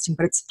disgusting,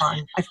 but it's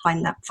fun. I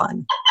find that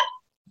fun.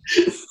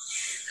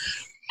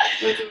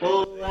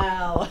 Oh,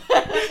 wow.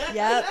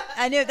 Yep,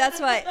 I knew. That's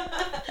why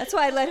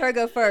I let her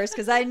go first,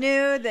 because I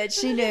knew that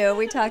she knew.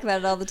 We talk about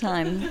it all the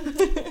time.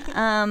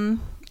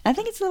 I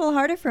think it's a little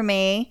harder for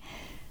me.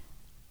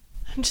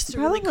 I'm just a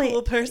really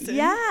cool person.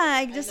 Yeah,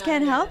 I just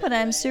can't help it.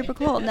 I'm super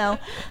cool. No,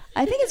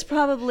 I think it's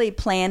probably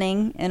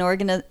planning and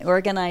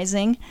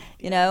organizing.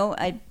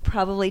 I'd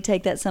probably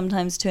take that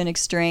sometimes to an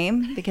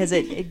extreme, because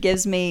it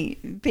gives me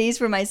peace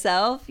for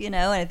myself, and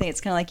I think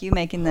it's kind of like you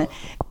making the,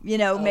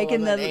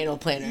 making the anal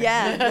planner.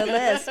 Yeah, the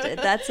list.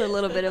 That's a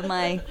little bit of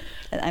I'm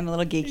a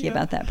little geeky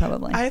about that,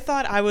 probably. I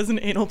thought I was an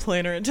anal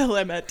planner until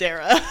I met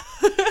Dara.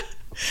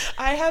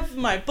 I have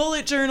my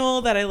bullet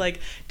journal that I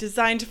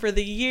designed for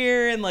the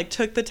year and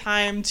took the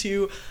time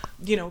to,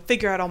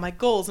 figure out all my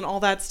goals and all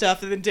that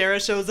stuff. And then Dara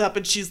shows up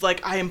and she's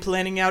like, I am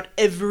planning out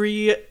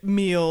every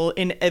meal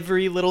in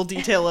every little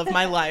detail of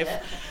my life.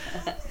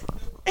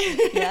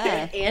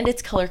 Yeah. And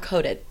it's color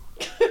coded.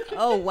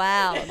 Oh,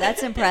 wow.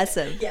 That's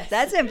impressive. Yes.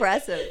 That's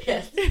impressive.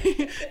 Yes.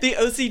 The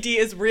OCD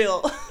is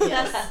real.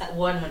 Yes,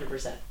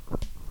 100%.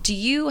 Do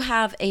you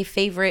have a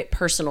favorite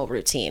personal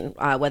routine,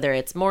 whether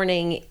it's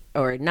morning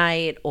or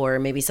night, or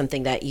maybe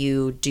something that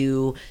you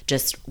do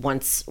just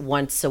once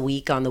a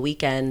week on the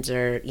weekend,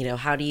 or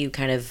how do you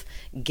kind of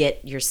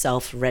get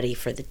yourself ready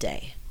for the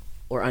day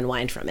or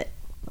unwind from it?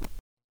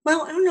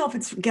 Well, I don't know if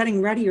it's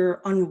getting ready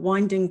or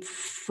unwinding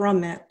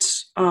from it.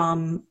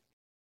 To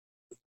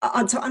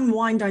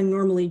unwind, I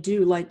normally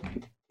do,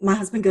 my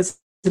husband goes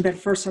to bed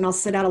first, and I'll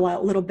sit out a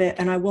little bit,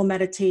 and I will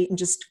meditate and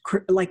just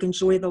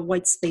enjoy the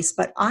white space.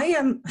 But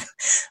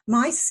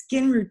my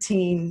skin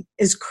routine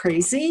is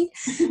crazy,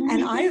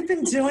 and I have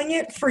been doing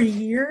it for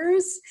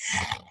years,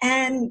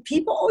 and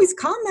people always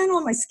comment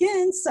on my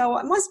skin, so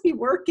it must be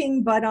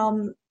working. But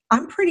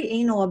I'm pretty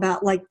anal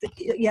about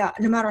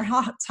no matter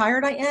how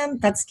tired I am,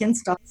 that skin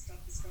stuff.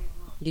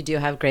 You do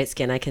have great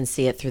skin. I can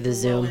see it through the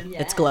Zoom.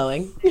 Yes. It's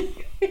glowing.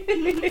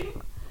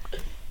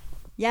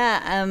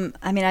 Yeah,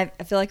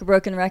 I feel like a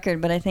broken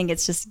record, but I think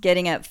it's just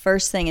getting up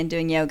first thing and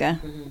doing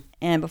yoga,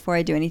 and before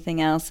I do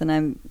anything else. And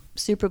I'm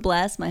super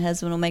blessed. My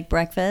husband will make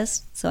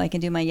breakfast so I can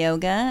do my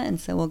yoga,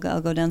 and so I'll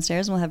go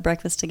downstairs and we'll have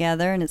breakfast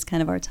together, and it's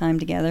kind of our time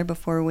together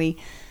before we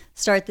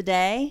start the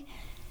day,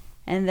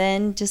 and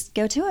then just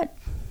go to it.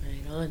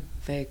 Right on.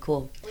 Very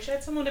cool. Wish I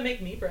had someone to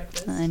make me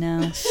breakfast. I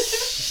know.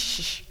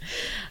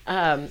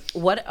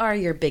 What are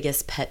your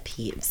biggest pet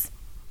peeves?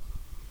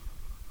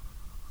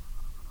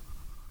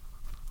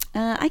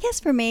 I guess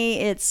for me,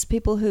 it's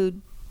people who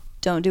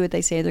don't do what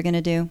they say they're going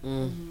to do.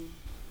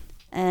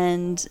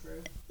 And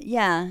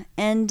yeah,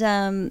 and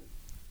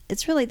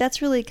that's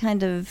really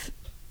kind of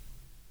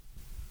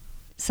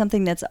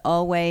something that's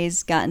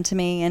always gotten to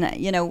me.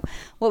 And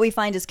what we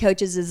find as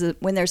coaches is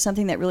that when there's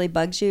something that really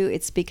bugs you,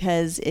 it's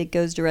because it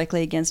goes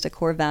directly against a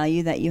core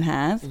value that you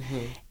have.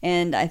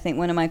 And I think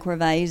one of my core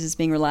values is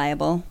being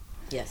reliable.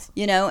 Yes.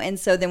 And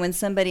so then when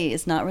somebody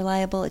is not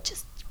reliable, it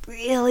just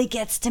really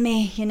gets to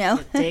me,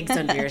 It digs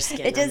under your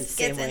skin. It just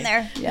gets in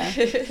there. Yeah.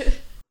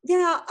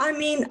 Yeah,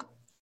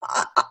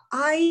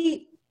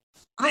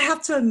 I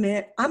have to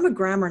admit, I'm a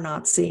grammar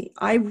Nazi.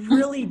 I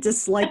really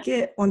dislike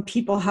it when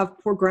people have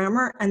poor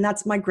grammar, and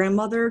that's my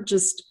grandmother.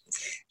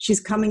 She's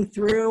coming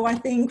through, I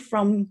think,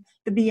 from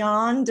the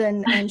beyond,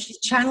 and she's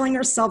channeling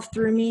herself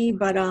through me.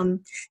 But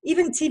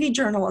even TV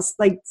journalists,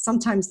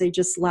 sometimes they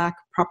just lack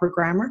proper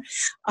grammar.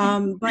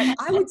 But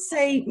I would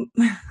say,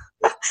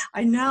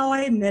 I know,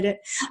 I admit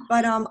it,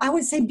 but I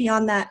would say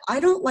beyond that, I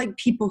don't like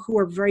people who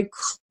are very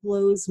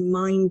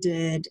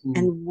close-minded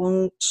and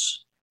won't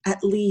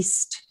at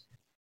least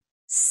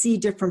see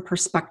different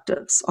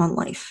perspectives on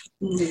life.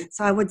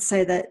 So I would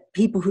say that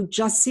people who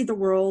just see the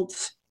world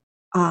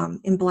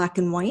in black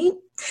and white,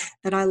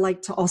 that I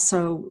like to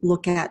also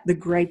look at the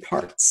gray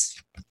parts.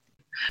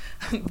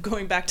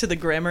 Going back to the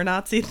grammar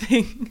Nazi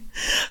thing,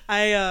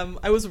 I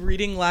was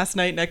reading last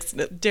night next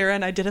to Dara,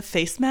 and I did a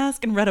face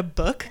mask and read a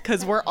book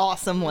because we're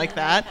awesome like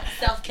that.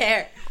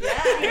 Self-care.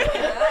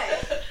 Yeah.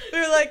 We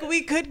were like,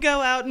 we could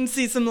go out and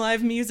see some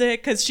live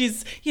music because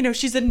she's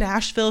in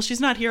Nashville.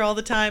 She's not here all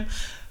the time.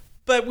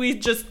 But we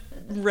just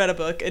read a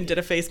book and did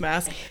a face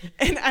mask.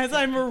 And as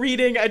I'm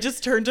reading, I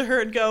just turned to her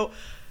and go,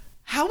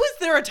 how is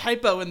there a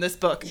typo in this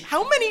book?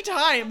 How many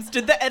times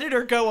did the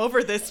editor go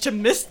over this to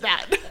miss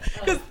that?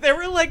 Because there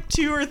were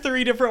 2 or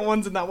 3 different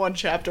ones in that one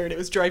chapter, and it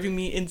was driving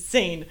me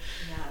insane.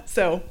 Yeah.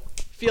 So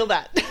feel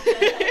that.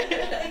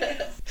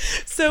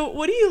 So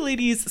what do you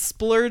ladies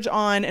splurge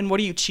on and what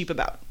are you cheap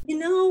about?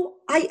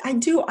 I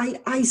do.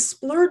 I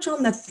splurge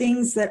on the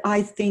things that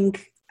I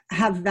think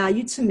have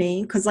value to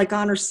me, because like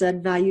Honor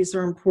said, values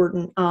are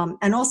important.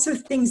 And also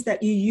things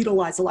that you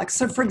utilize a lot.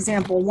 So for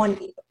example,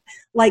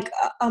 like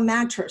a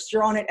mattress,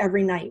 you're on it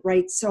every night,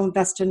 right? So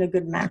invest in a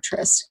good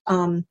mattress.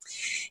 Good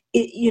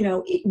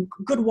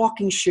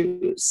walking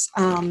shoes,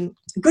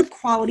 good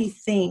quality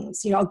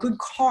things, a good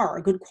car,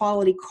 a good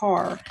quality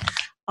car.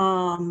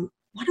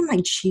 What am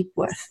I cheap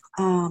with?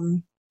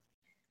 Pretty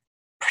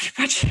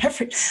much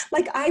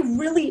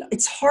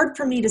it's hard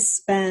for me to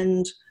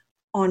spend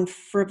on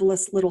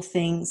frivolous little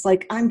things.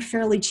 Like I'm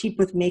fairly cheap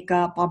with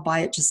makeup. I'll buy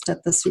it just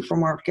at the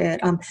supermarket.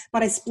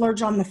 But I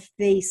splurge on the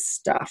face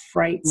stuff,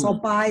 right? So I'll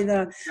buy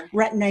the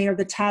Retin-A or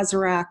the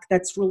Tazorac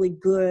that's really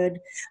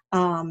good.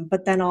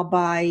 But then I'll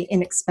buy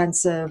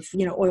inexpensive,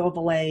 Oil of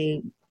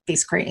Olay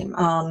face cream.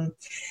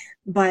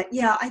 But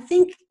yeah, I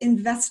think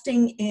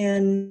investing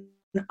in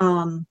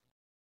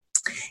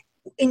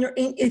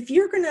if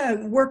you're going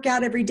to work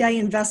out every day,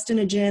 invest in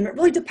a gym. It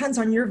really depends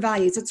on your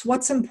values. It's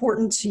what's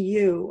important to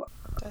you.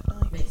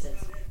 Definitely Makes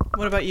sense.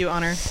 What about you,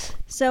 Honor?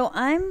 So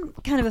I'm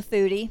kind of a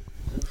foodie,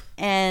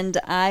 and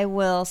I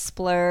will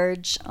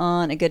splurge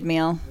on a good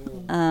meal.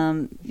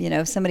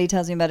 If somebody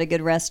tells me about a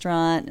good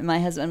restaurant,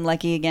 I'm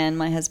lucky again,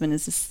 my husband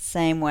is the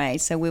same way.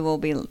 So we will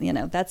be,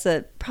 that's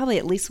probably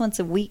at least once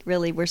a week,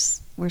 really. We're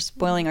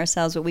spoiling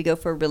ourselves, but we go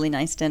for a really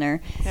nice dinner.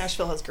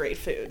 Nashville has great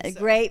food.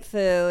 Great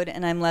food,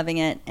 and I'm loving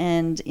it.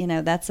 And,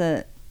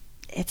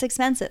 it's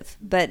expensive,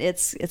 but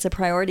it's a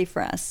priority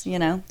for us,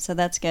 so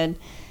that's good.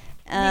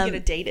 You get a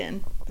date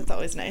in. That's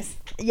always nice.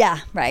 Yeah,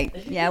 right.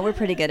 Yeah, we're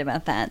pretty good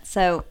about that.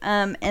 So,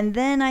 and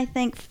then I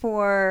think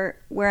for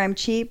where I'm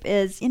cheap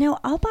is,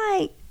 I'll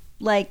buy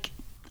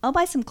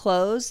some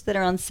clothes that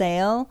are on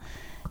sale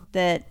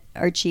that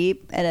are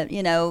cheap at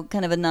a,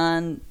 kind of a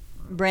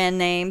non-brand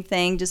name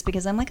thing, just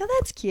because I'm like, oh,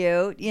 that's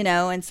cute,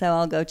 and so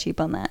I'll go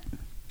cheap on that.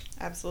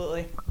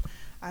 Absolutely.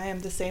 I am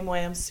the same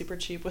way. I'm super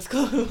cheap with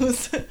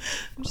clothes.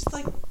 I'm just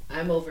like...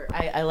 I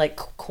like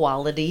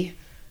quality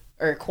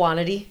or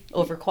quantity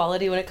over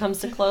quality when it comes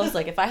to clothes.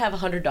 Like if I have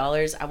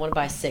 $100, I want to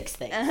buy 6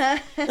 things.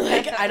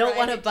 I don't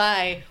want to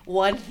buy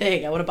one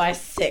thing. I want to buy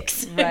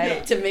 6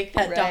 to make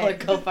that dollar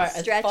go far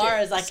as far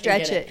as I can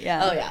stretch get it.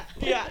 Yeah. Oh yeah.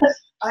 Yeah.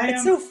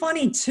 It's so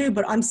funny too,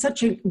 but I'm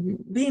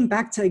being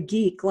back to a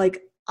geek.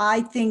 Like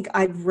I think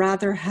I'd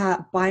rather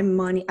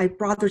I'd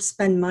rather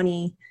spend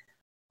money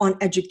on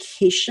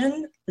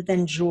education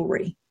than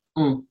jewelry.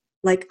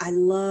 Like I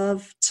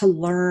love to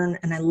learn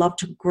and I love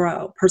to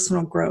grow,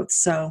 personal growth.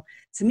 So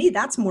to me,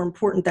 that's more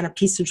important than a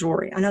piece of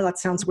jewelry. I know that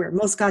sounds weird.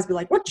 Most guys be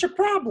like, what's your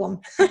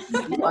problem?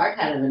 You are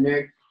kind of a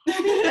nerd.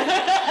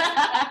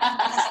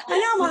 I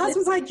know. My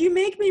husband's like, you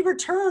make me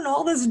return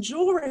all this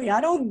jewelry. I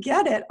don't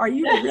get it. Are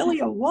you really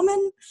a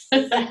woman?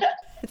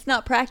 It's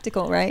not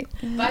practical, right?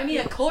 Buy me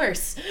a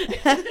course.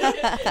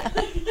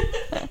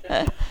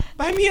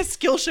 Buy me a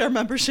Skillshare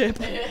membership.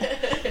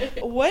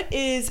 What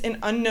is an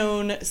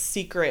unknown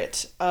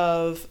secret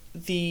of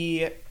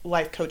the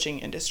life coaching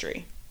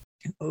industry?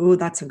 Oh,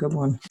 that's a good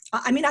one.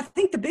 I mean, I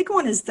think the big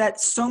one is that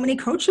so many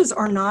coaches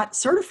are not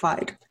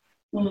certified.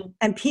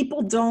 And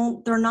people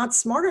they're not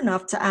smart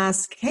enough to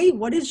ask, hey,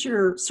 what is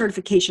your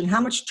certification? How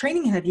much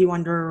training have you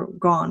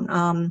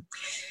undergone?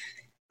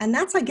 And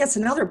that's, I guess,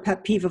 another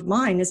pet peeve of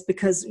mine is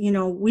because,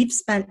 we've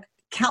spent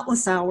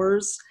countless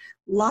hours,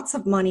 lots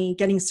of money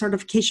getting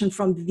certification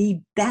from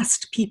the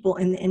best people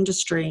in the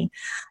industry.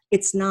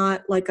 It's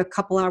not like a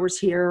couple hours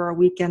here or a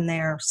weekend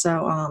there.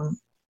 So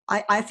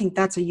I think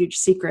that's a huge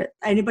secret.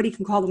 Anybody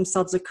can call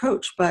themselves a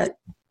coach, but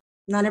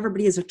not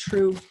everybody is a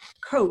true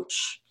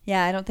coach.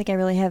 Yeah, I don't think I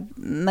really have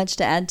much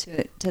to add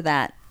to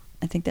that.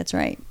 I think that's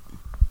right.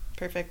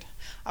 Perfect.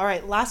 All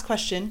right, last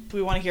question.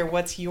 We want to hear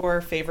what's your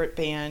favorite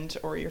band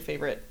or your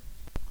favorite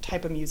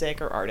type of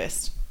music or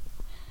artist?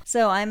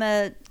 So I'm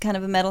a kind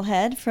of a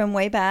metalhead from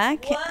way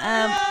back.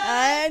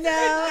 I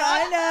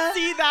know.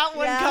 See that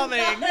one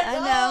coming. I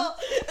know.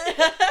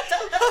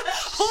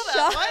 Hold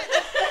on. What?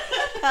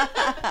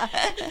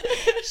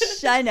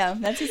 I know.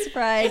 That's a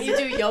surprise. And you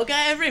do yoga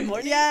every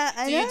morning? Yeah,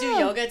 I know. Do you do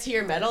yoga to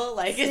your metal?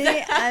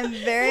 See, I'm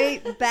very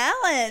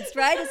balanced,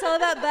 right? It's all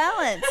about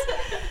balance.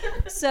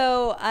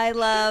 So I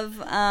love,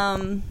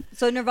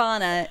 so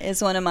Nirvana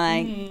is one of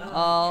my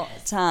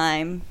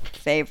all-time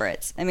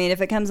favorites. I mean, if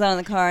it comes on in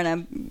the car and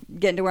I'm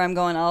getting to where I'm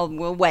going,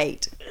 we'll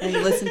wait and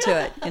listen to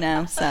it,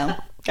 so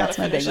that's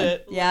my big one.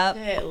 Yeah.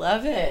 I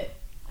love it.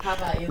 How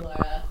about you,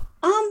 Laura?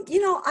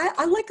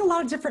 I like a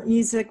lot of different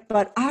music,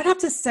 but I would have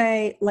to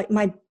say like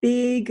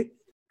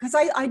because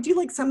I do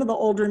like some of the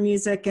older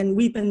music, and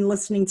we've been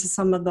listening to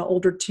some of the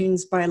older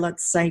tunes by,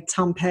 let's say,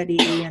 Tom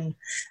Petty and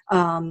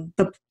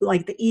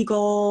the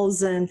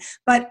Eagles,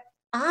 but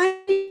I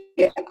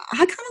kind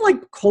of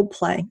like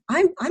Coldplay.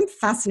 I'm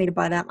fascinated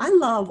by them. I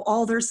love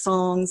all their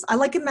songs. I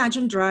like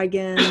Imagine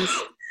Dragons,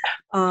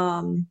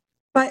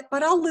 but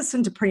I'll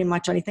listen to pretty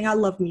much anything. I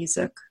love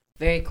music.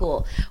 Very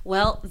cool.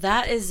 Well,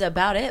 that is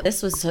about it.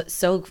 This was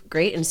so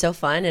great and so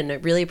fun, and I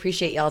really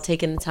appreciate y'all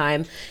taking the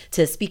time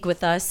to speak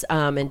with us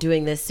and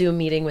doing this Zoom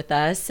meeting with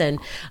us. And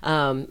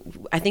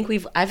I think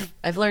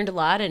I've learned a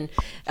lot, and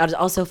I was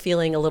also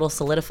feeling a little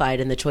solidified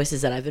in the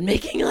choices that I've been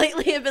making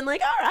lately. I've been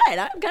like, all right,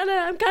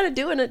 I'm kind of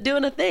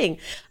doing a thing.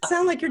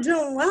 Sound like you're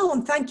doing well,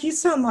 and thank you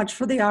so much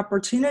for the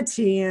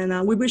opportunity.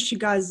 And we wish you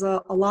guys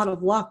a lot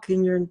of luck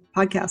in your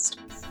podcast.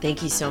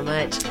 Thank you so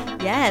much.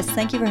 Yes,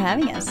 thank you for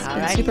having us. It's been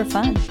right. super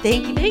fun.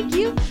 Thank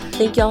you.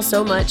 Thank y'all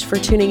so much for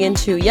tuning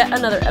into yet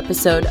another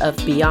episode of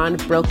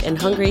Beyond Broke and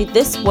Hungry.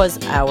 This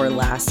was our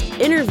last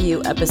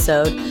interview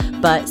episode,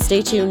 but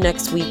stay tuned.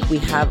 Next week we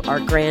have our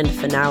grand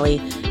finale,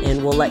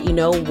 and we'll let you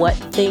know what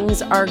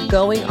things are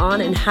going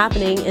on and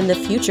happening in the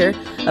future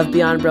of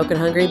Beyond Broke and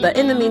Hungry. But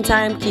in the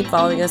meantime, keep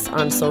following us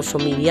on social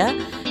media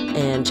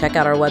and check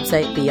out our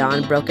website,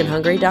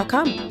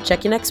 beyondbrokenhungry.com.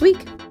 Check you next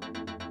week.